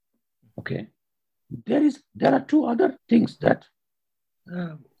instrument, okay, there are two other things that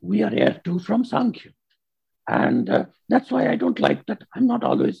we are heir to from Sankhya. And that's why I don't like that. I'm not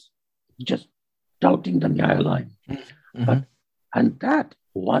always just doubting the Nyaya line. And that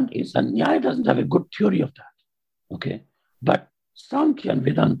one is, and Nyaya doesn't have a good theory of that, okay? But Sankhya and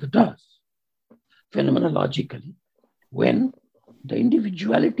Vedanta does, phenomenologically, when the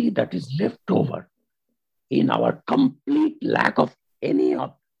individuality that is left over in our complete lack of any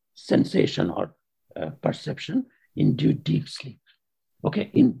sensation or perception in deep sleep.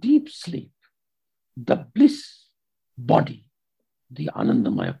 Okay, in deep sleep, the bliss body, the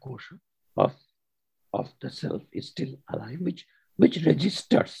Anandamaya kosha of the self is still alive, which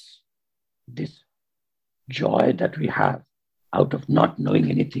registers this joy that we have out of not knowing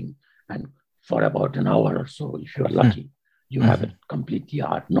anything. And for about an hour or so, if you are lucky, you have it completely,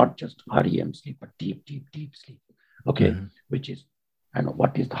 not just REM sleep, but deep sleep. Okay, which is, and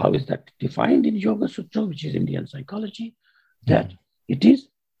how is that defined in Yoga Sutra, which is Indian psychology, that it is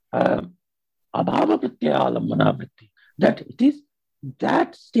abhava pratyalambana vritti, that it is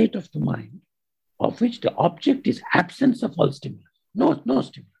that state of the mind of which the object is absence of all stimulus, no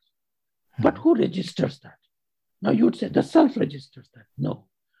stimulus. But who registers that? Now you would say the self registers that. No,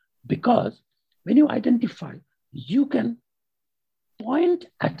 because when you identify, you can point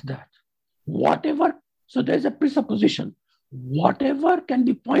at that. Whatever, so there's a presupposition, whatever can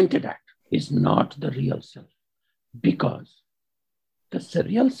be pointed at is not the real self, because the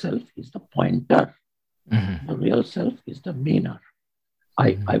real self is the pointer. The real self is the meaner.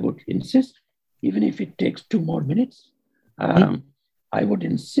 I would insist, even if it takes 2 more minutes, I would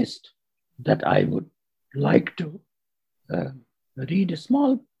insist that I would like to read a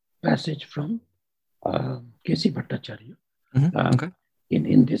small passage from K.C. Bhattacharya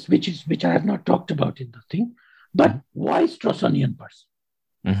in this, which I have not talked about in the thing. But why Straussonian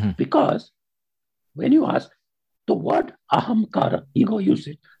person? Because when you ask, the word ahamkara, ego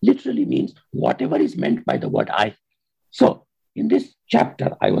usage, literally means whatever is meant by the word I. So in this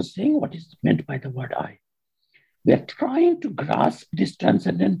chapter, I was saying what is meant by the word I. We are trying to grasp this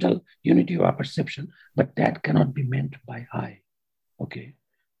transcendental unity of our perception, but that cannot be meant by I. Okay.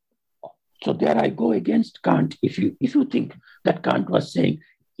 So there I go against Kant. If you think that Kant was saying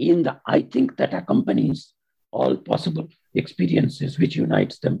in the I think that accompanies all possible experiences, which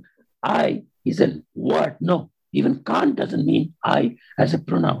unites them, I is a word. No, even Kant doesn't mean I as a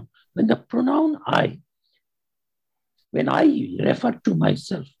pronoun. When the pronoun I, when I refer to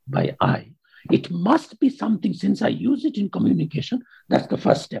myself by I, it must be something, since I use it in communication, that's the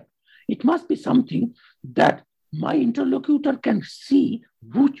first step. It must be something that my interlocutor can see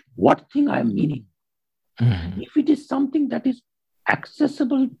what thing I am meaning. If it is something that is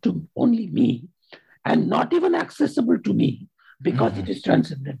accessible to only me and not even accessible to me because it is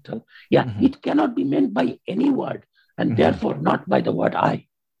transcendental, it cannot be meant by any word and therefore not by the word I.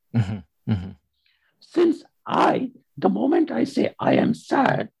 Since the moment I say I am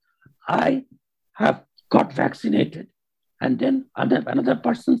sad, I have got vaccinated, and then another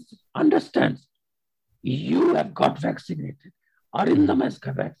person understands, you have got vaccinated, Arindam has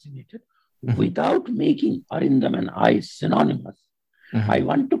got vaccinated, without making Arindam and I synonymous. I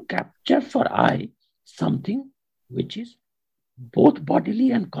want to capture for I something which is both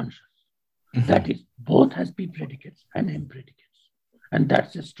bodily and conscious. That is, both has be predicates and am predicates. And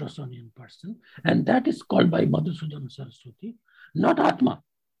that's a Strassonian person. And that is called by Madhusudana Saraswati, not Atma,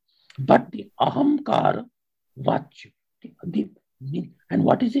 but the Ahamkar Vachya. And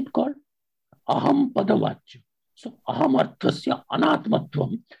what is it called? Aham Padavachya. So Aham Arthasya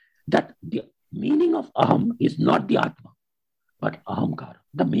Anatmatvam, that the meaning of Aham is not the Atma, but Ahamkar,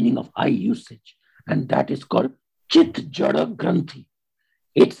 the meaning of I usage. And that is called Chit Jada Granthi.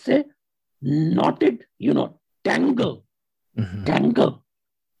 It's a knotted, tangle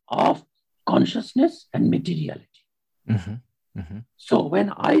of consciousness and materiality. So when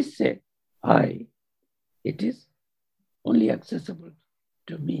I say I, it is only accessible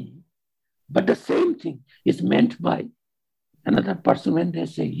to me. But the same thing is meant by another person when they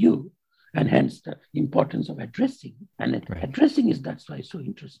say you, and hence the importance of addressing. And addressing is, that's why so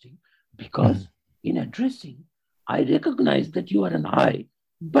interesting, because in addressing, I recognize that you are an I,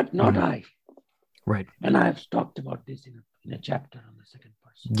 but not I. Right. And I have talked about this in a chapter on the second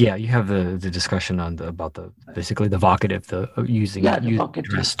person. Yeah, you have the discussion on about basically the vocative, the using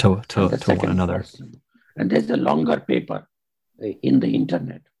address to one another. Person. And there's a longer paper in the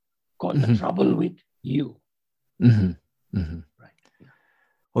internet called The Trouble with You. Right. Yeah.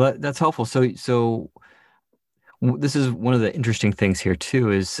 Well, that's helpful. So this is one of the interesting things here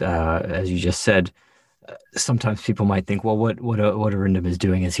too, is as you just said, sometimes people might think, well, what Arindam is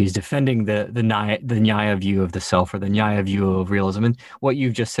doing is he's defending the Nyaya view of the self, or the Nyaya view of realism. And what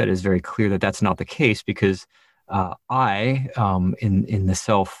you've just said is very clear that that's not the case, because I, in the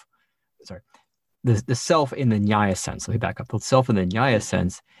self, the self in the Nyaya sense, let me back up. The self in the Nyaya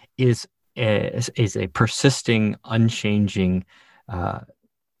sense is a persisting, unchanging,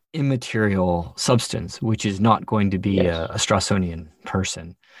 immaterial substance, which is not going to be a Strassonian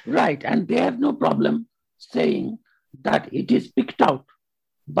person. Right. And they have no problem saying that it is picked out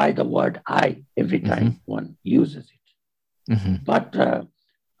by the word I every time one uses it. But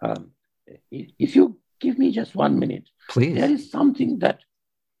if you give me just 1 minute, please. There is something that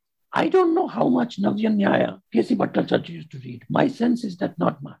I don't know how much Navya Nyaya K.C. Bhattacharya used to read. My sense is that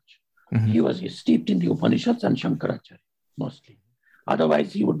not much. He was steeped in the Upanishads and Shankaracharya mostly.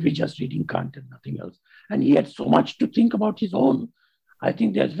 Otherwise, he would be just reading Kant and nothing else. And he had so much to think about his own. I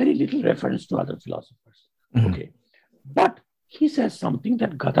think there's very little reference to other philosophers. Okay. But he says something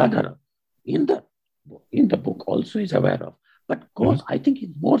that Gadadhara in the book also is aware of, but goes, I think, is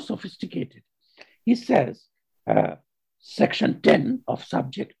more sophisticated. He says, section 10 of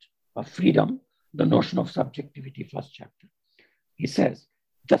Subject of Freedom, the notion of subjectivity, first chapter. He says,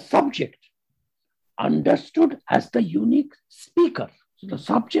 the subject understood as the unique speaker. So the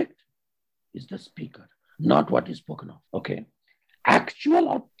subject is the speaker, not what is spoken of. Okay. Actual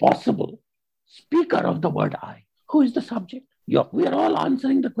or possible speaker of the word I. Who is the subject? We are all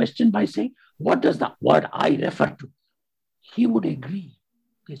answering the question by saying, what does the word I refer to? He would agree,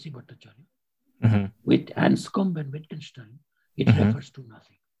 K.C. Bhattacharya, with Anscombe and Wittgenstein, it refers to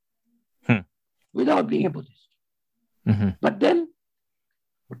nothing. Without being a Buddhist. But then,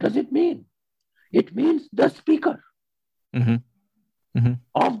 what does it mean? It means the speaker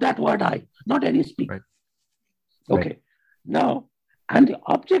of that word I, not any speaker. Right. Okay. Right. Now, and the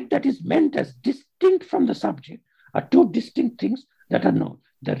object that is meant as distinct from the subject are two distinct things that are known.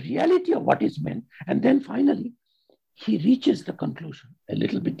 The reality of what is meant, and then finally, he reaches the conclusion, a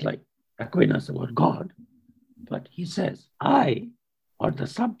little bit like Aquinas about God, but he says, I, or the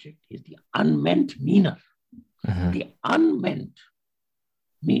subject, is the unmeant meaner. The unmeant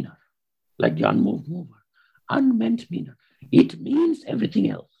meaner, like the unmoved mover. Unmeant meaner. It means everything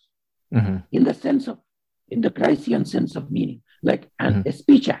else. In the Chrysian sense of meaning, like a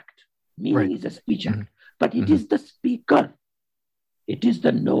speech act. Meaning is a speech act. But it is the speaker. It is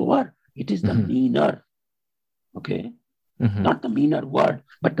the knower. It is the meaner. Okay? Not the meaner word,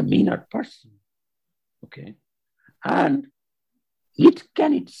 but the meaner person. Okay? And it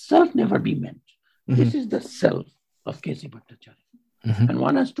can itself never be meant. This is the self of K.C. Bhattacharya. And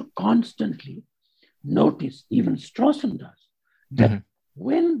one has to constantly notice, even Strawson does, that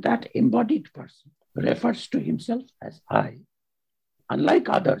when that embodied person refers to himself as I, unlike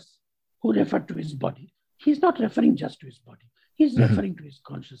others who refer to his body, he's not referring just to his body. He's referring to his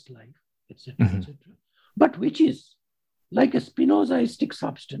conscious life, etc., etc. But which is like a Spinozaistic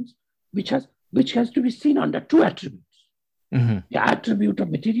substance, which has to be seen under two attributes. The attribute of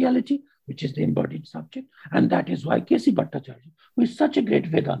materiality, which is the embodied subject, and that is why K.C. Bhattacharya, who is such a great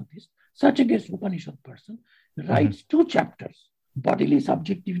Vedantist, such a great Upanishad person, writes 2 chapters, Bodily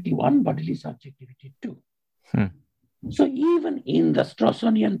Subjectivity 1, Bodily Subjectivity 2. So even in the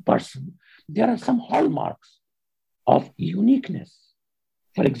Strawsonian person, there are some hallmarks of uniqueness.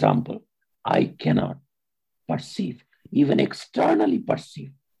 For example, I cannot perceive, even externally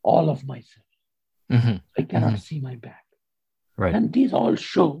perceive all of myself. I cannot see my back. Right. And these all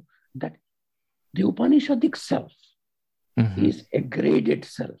show that the Upanishadic self is a graded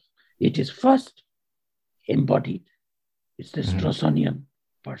self. It is first embodied. It's the Stroessonian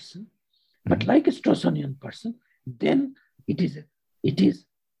person. But like a Stroessonian person, then it is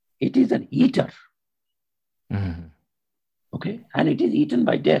an eater. Okay? And it is eaten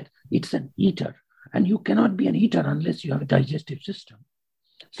by death. It's an eater. And you cannot be an eater unless you have a digestive system.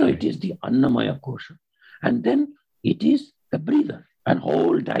 So it is the Annamaya Kosha. And then it is a breather, a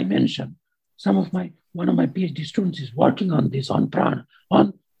whole dimension. One of my PhD students is working on this, on prana,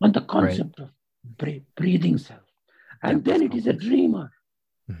 on the concept of breathing self. And then it is a dreamer.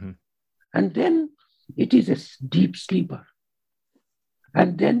 And then it is a deep sleeper.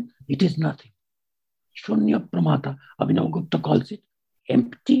 And then it is nothing. Shunya Pramata, Abhinavagupta calls it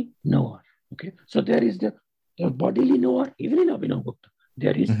empty knower. Okay, so there is the bodily knower, even in Abhinavagupta.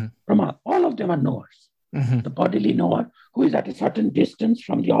 There is Pramata. All of them are knowers. The bodily knower who is at a certain distance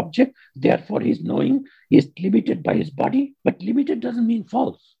from the object, therefore his knowing is limited by his body, but limited doesn't mean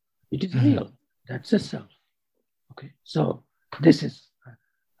false. It is real. That's a self. Okay, so this is,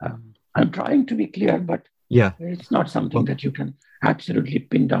 I'm trying to be clear, but it's not something that you can absolutely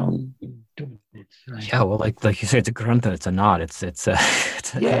pin down in 2 minutes. Right? Yeah, well, like you say, it's a grantha, it's a knot, it's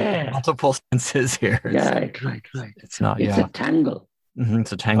multiple senses here. Right. It's not. It's a tangle.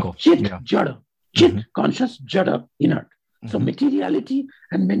 It's a tangle. Chit, jada. Chit, conscious, jada, inert. So materiality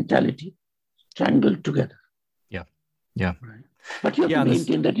and mentality tangled together. Yeah. Right. But you have to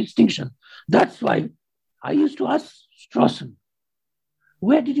maintain the distinction. That's why I used to ask Strawson,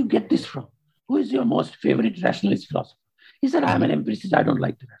 where did you get this from? Who is your most favorite rationalist philosopher? He said, I'm an empiricist. I don't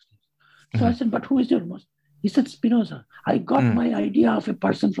like the rationalists. So I said, but who is your most? He said, Spinoza. I got my idea of a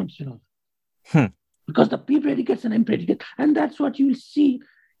person from Spinoza. Because the P predicates and M predicate. And that's what you will see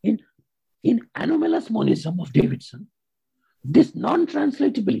in anomalous monism of Davidson. This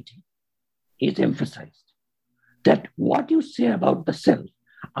non-translatability is emphasized. That what you say about the self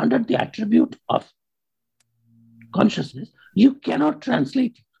under the attribute of consciousness, you cannot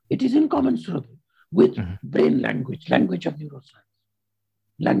translate it. It is incommensurable with brain language, language of neuroscience,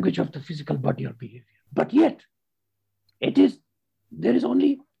 language of the physical body or behavior. But yet, there is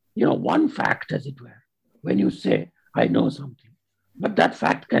only one fact, as it were, when you say, I know something. But that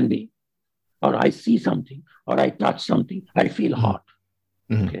fact can be, or I see something, or I touch something, I feel hot.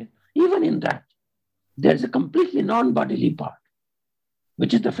 Okay? Even in that, there's a completely non-bodily part,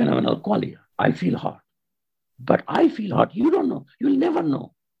 which is the phenomenal qualia. I feel hot. But I feel hot. You don't know. You'll never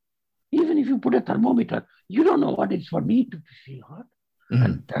know. Even if you put a thermometer, you don't know what it is for me to feel hot.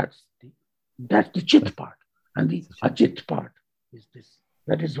 And that's the chit part. And the achit part is this.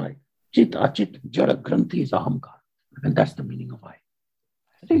 That is why chit, achit, jara, granthi is ahamkar. And that's the meaning of I.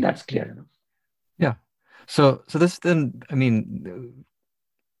 I think that's clear enough. Yeah. So this then, the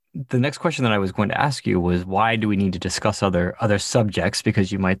next question that I was going to ask you was, why do we need to discuss other subjects?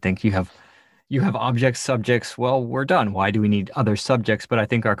 Because you might think you have objects, subjects. Well, we're done. Why do we need other subjects? But I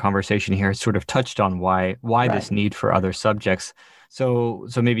think our conversation here has sort of touched on why this need for other subjects. So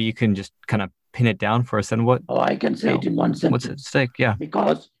maybe you can just kind of pin it down for us. And what? Oh, I can say it in one sentence. What's at stake? Yeah.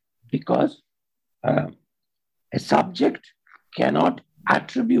 Because a subject cannot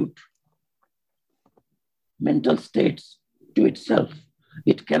attribute mental states to itself.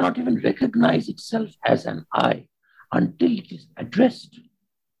 It cannot even recognize itself as an I until it is addressed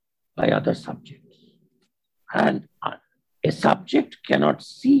by other subjects. And a subject cannot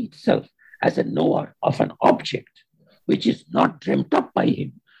see itself as a knower of an object, which is not dreamt up by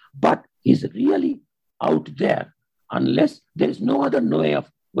him, but is really out there, unless there is no other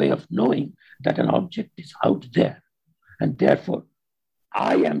way of knowing that an object is out there. And therefore,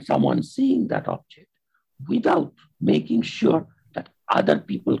 I am someone seeing that object without making sure that other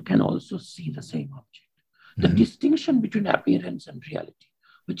people can also see the same object. The distinction between appearance and reality,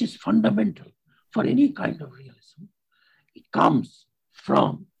 which is fundamental for any kind of realism, it comes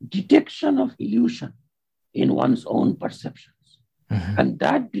from detection of illusion in one's own perceptions. And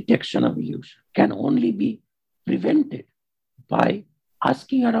that detection of illusion can only be prevented by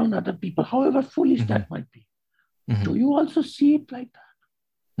asking around other people, however foolish that might be. Do you also see it like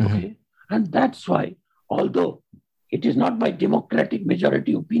that? Okay. And that's why, although it is not by democratic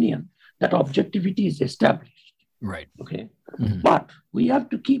majority opinion that objectivity is established. Right. Okay. But we have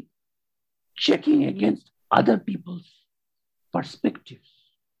to keep checking against other people's perspectives.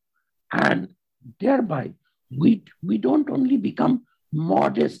 And thereby, we don't only become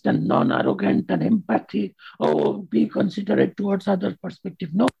modest and non-arrogant and empathic or be considerate towards other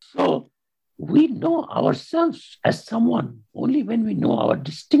perspective. No. So we know ourselves as someone only when we know our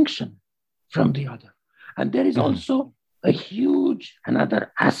distinction from the other. And there is also a huge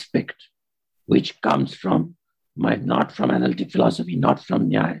another aspect which comes from not from analytic philosophy, not from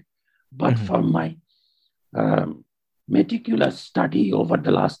Nyaya, but from my meticulous study over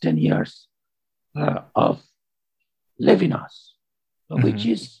the last 10 years of Levinas, which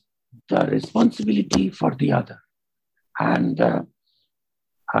is the responsibility for the other. And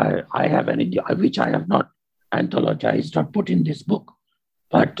I have an idea, which I have not anthologized or put in this book,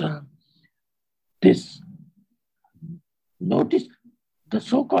 but this notice the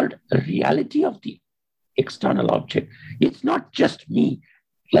so-called reality of the external object. It's not just me.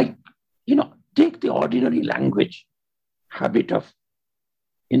 Like, take the ordinary language habit of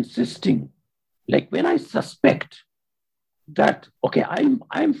insisting, like when I suspect that, okay,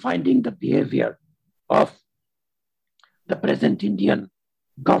 I'm finding the behavior of the present Indian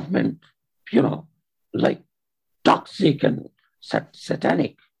government, like toxic and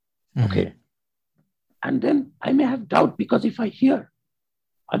satanic, okay? And then I may have doubt because if I hear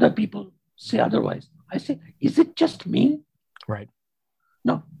other people say otherwise, I say, is it just me? Right.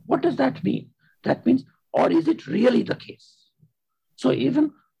 Now, what does that mean? That means, or is it really the case? So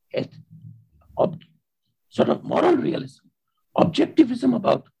even sort of moral realism, objectivism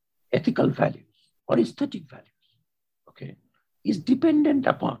about ethical values or aesthetic values, okay, is dependent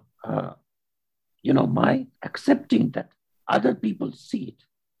upon, my accepting that other people see it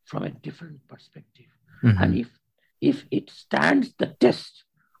from a different perspective. And if it stands the test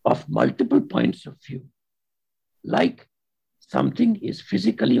of multiple points of view, like something is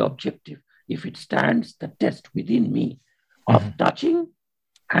physically objective, if it stands the test within me of touching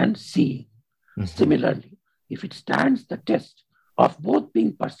and seeing. Similarly, if it stands the test of both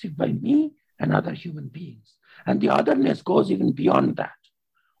being perceived by me and other human beings, and the otherness goes even beyond that,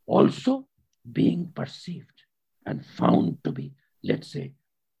 also being perceived and found to be, let's say,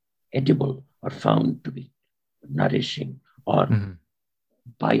 edible or found to be nourishing or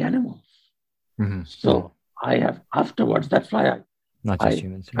by animals. So I have afterwards, that's why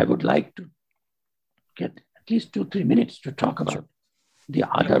I would like to get at least 2-3 minutes to talk about the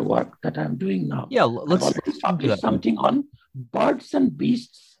other work that I'm doing now. Yeah, let's publish something on birds and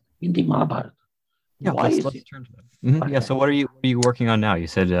beasts in the Mahabharata. Yeah, let's turn to that. Yeah, so what are you working on now? You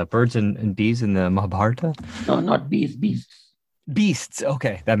said birds and bees in the Mahabharata? No, not bees, beasts. Beasts.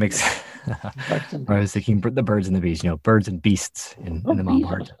 Okay, that makes sense. I was thinking the birds and the bees. Birds and beasts in the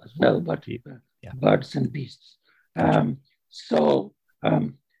Mahabharata. As well, but birds and beasts. But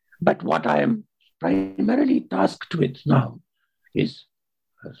what I am primarily tasked with now is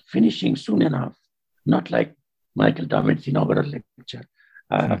finishing soon enough, not like Michael Dermot's inaugural lecture,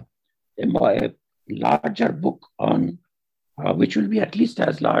 a larger book on, which will be at least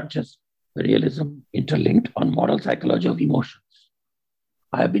as large as Realism Interlinked, on moral psychology of emotions.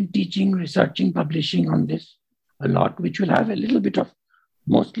 I have been teaching, researching, publishing on this a lot, which will have a little bit of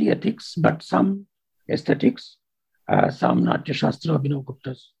mostly ethics, but some aesthetics, some Natya Shastra, Abhinav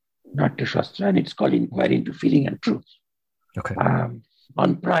Gupta's Natya Shastra, and it's called Inquiry into Feeling and Truth. Okay.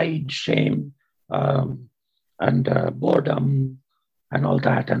 On pride, shame, and boredom, and all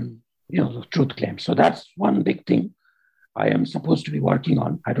that, and the truth claims. So that's one big thing I am supposed to be working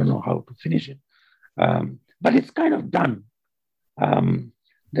on. I don't know how to finish it, but it's kind of done.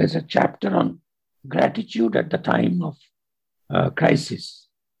 There's a chapter on gratitude at the time of crisis,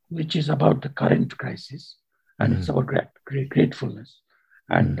 which is about the current crisis, and it's about gratefulness.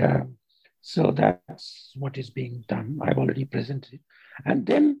 And so that's what is being done. I've already presented it. And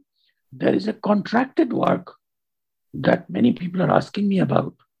then there is a contracted work that many people are asking me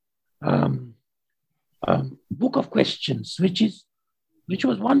about, Book of Questions, which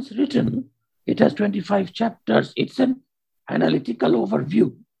was once written. It has 25 chapters. It's an analytical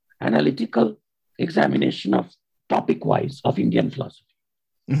overview, analytical examination of topic-wise of Indian philosophy.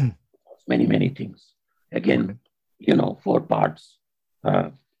 Many, many things. Again, 4 parts: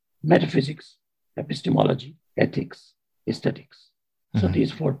 metaphysics, epistemology, ethics, aesthetics. So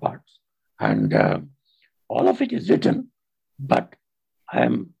these 4 parts. And all of it is written, but I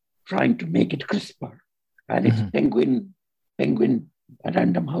am trying to make it crisper. And it's Penguin at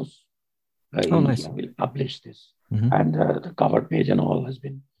Random House nice. will publish this. And the cover page and all has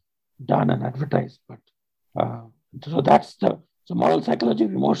been done and advertised. But so that's the moral psychology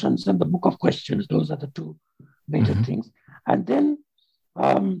of emotions and the Book of Questions. Those are the 2 major things. And then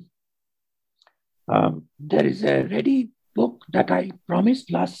there is a ready book that I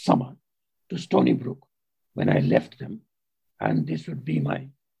promised last summer to Stony Brook when I left them. And this would be my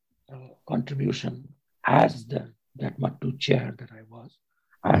contribution as that Mattu chair that I was.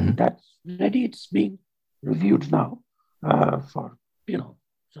 And that's ready. It's being reviewed now for,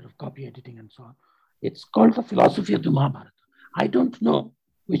 sort of copy editing and so on. It's called The Philosophy of the Mahabharata. I don't know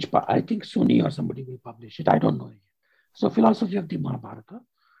which part. I think Suni or somebody will publish it. I don't know yet. So Philosophy of the Mahabharata.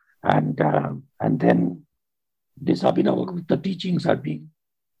 And then this Abhinavagupta teachings are being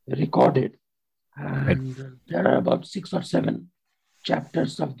recorded. And there are about 6 or 7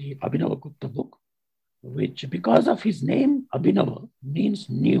 chapters of the Abhinavagupta book, which, because of his name, Abhinava means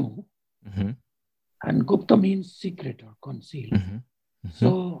new, and Gupta means secret or concealed.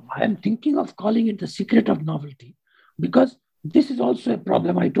 So I am thinking of calling it the secret of novelty, because this is also a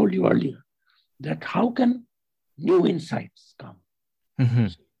problem I told you earlier, that how can new insights come?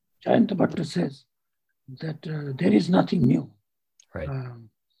 Jayanta Bhatta says that there is nothing new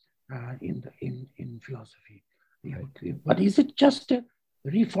in philosophy. But is it just a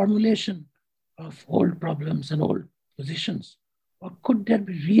reformulation of old problems and old positions? Or could there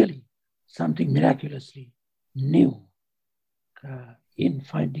be really something miraculously new in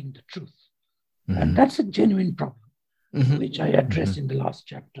finding the truth? And that's a genuine problem, which I address in the last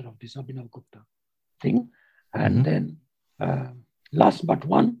chapter of this Abhinavagupta thing. And then last but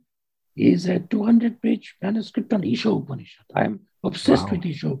one is a 200-page manuscript on Isha Upanishad. I am obsessed with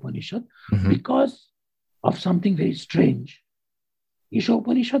Isha Upanishad because of something very strange. Isha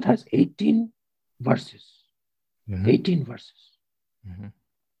Upanishad has 18 verses. 18 verses.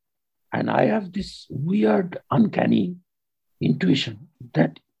 And I have this weird, uncanny intuition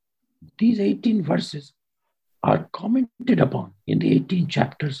that these 18 verses are commented upon in the 18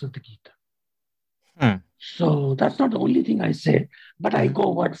 chapters of the Gita. So that's not the only thing I say, but I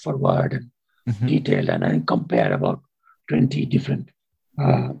go word for word and detail, and I compare about 20 different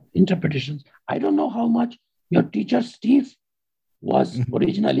interpretations. I don't know how much your teacher, Steve, was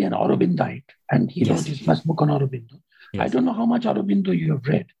originally an Aurobindite, and he wrote his first book on Aurobindo. I don't know how much Aurobindo you have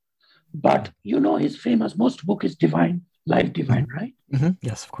read, but you know his famous, most book is Divine, Life Divine, right?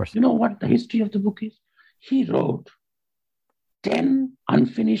 Yes, of course. You know what the history of the book is? He wrote 10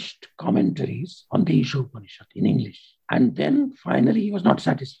 unfinished commentaries on the Isha Upanishad in English. And then finally he was not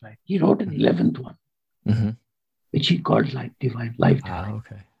satisfied. He wrote an 11th one, which he called Life Divine.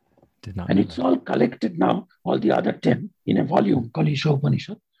 Okay. Did not. And it's all collected now, all the other 10, in a volume called Isha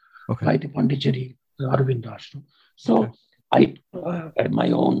Upanishad by the Pondicherry, the Aurobindo Ashram. So I had my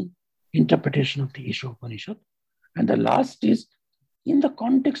own interpretation of the Isha Upanishad. And the last is, in the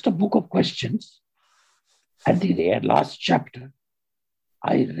context of Book of Questions, at the last chapter,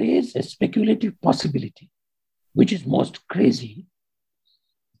 I raise a speculative possibility, which is most crazy,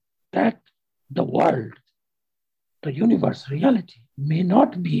 that the world, the universe, reality, may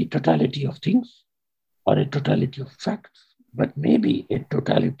not be a totality of things or a totality of facts, but maybe a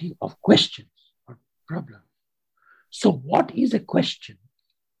totality of questions or problems. So what is a question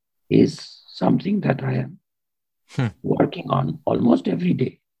is something that I am working on almost every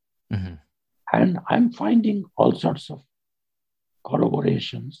day. And I'm finding all sorts of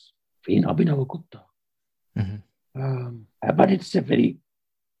corroborations in Abhinavagupta. But it's a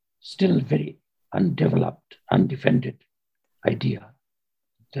still very undeveloped, undefended idea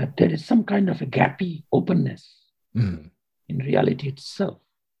that there is some kind of a gappy openness in reality itself,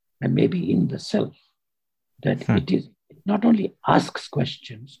 and maybe in the self, that it not only asks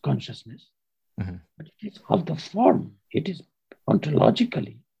questions, consciousness, but it is of the form. It is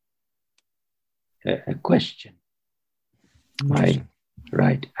ontologically a question.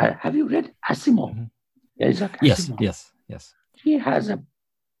 Right. Have you read Asimov? Isaac Asimov? Yes. He has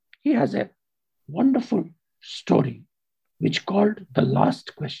a wonderful story which called The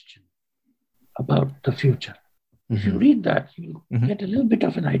Last Question about the future. If you read that, you get a little bit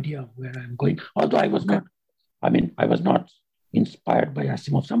of an idea of where I'm going. Although I was not inspired by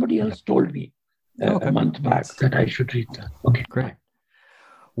Asimov. Somebody else told me a month back that I should read that. Okay, great.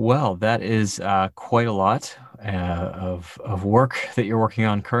 Well, that is quite a lot of work that you're working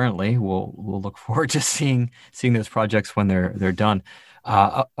on currently. We'll look forward to seeing those projects when they're done.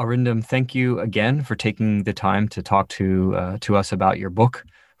 Arindam, thank you again for taking the time to talk to us about your book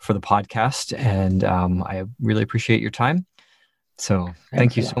for the podcast, and I really appreciate your time. So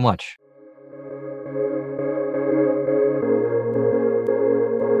thank you so much.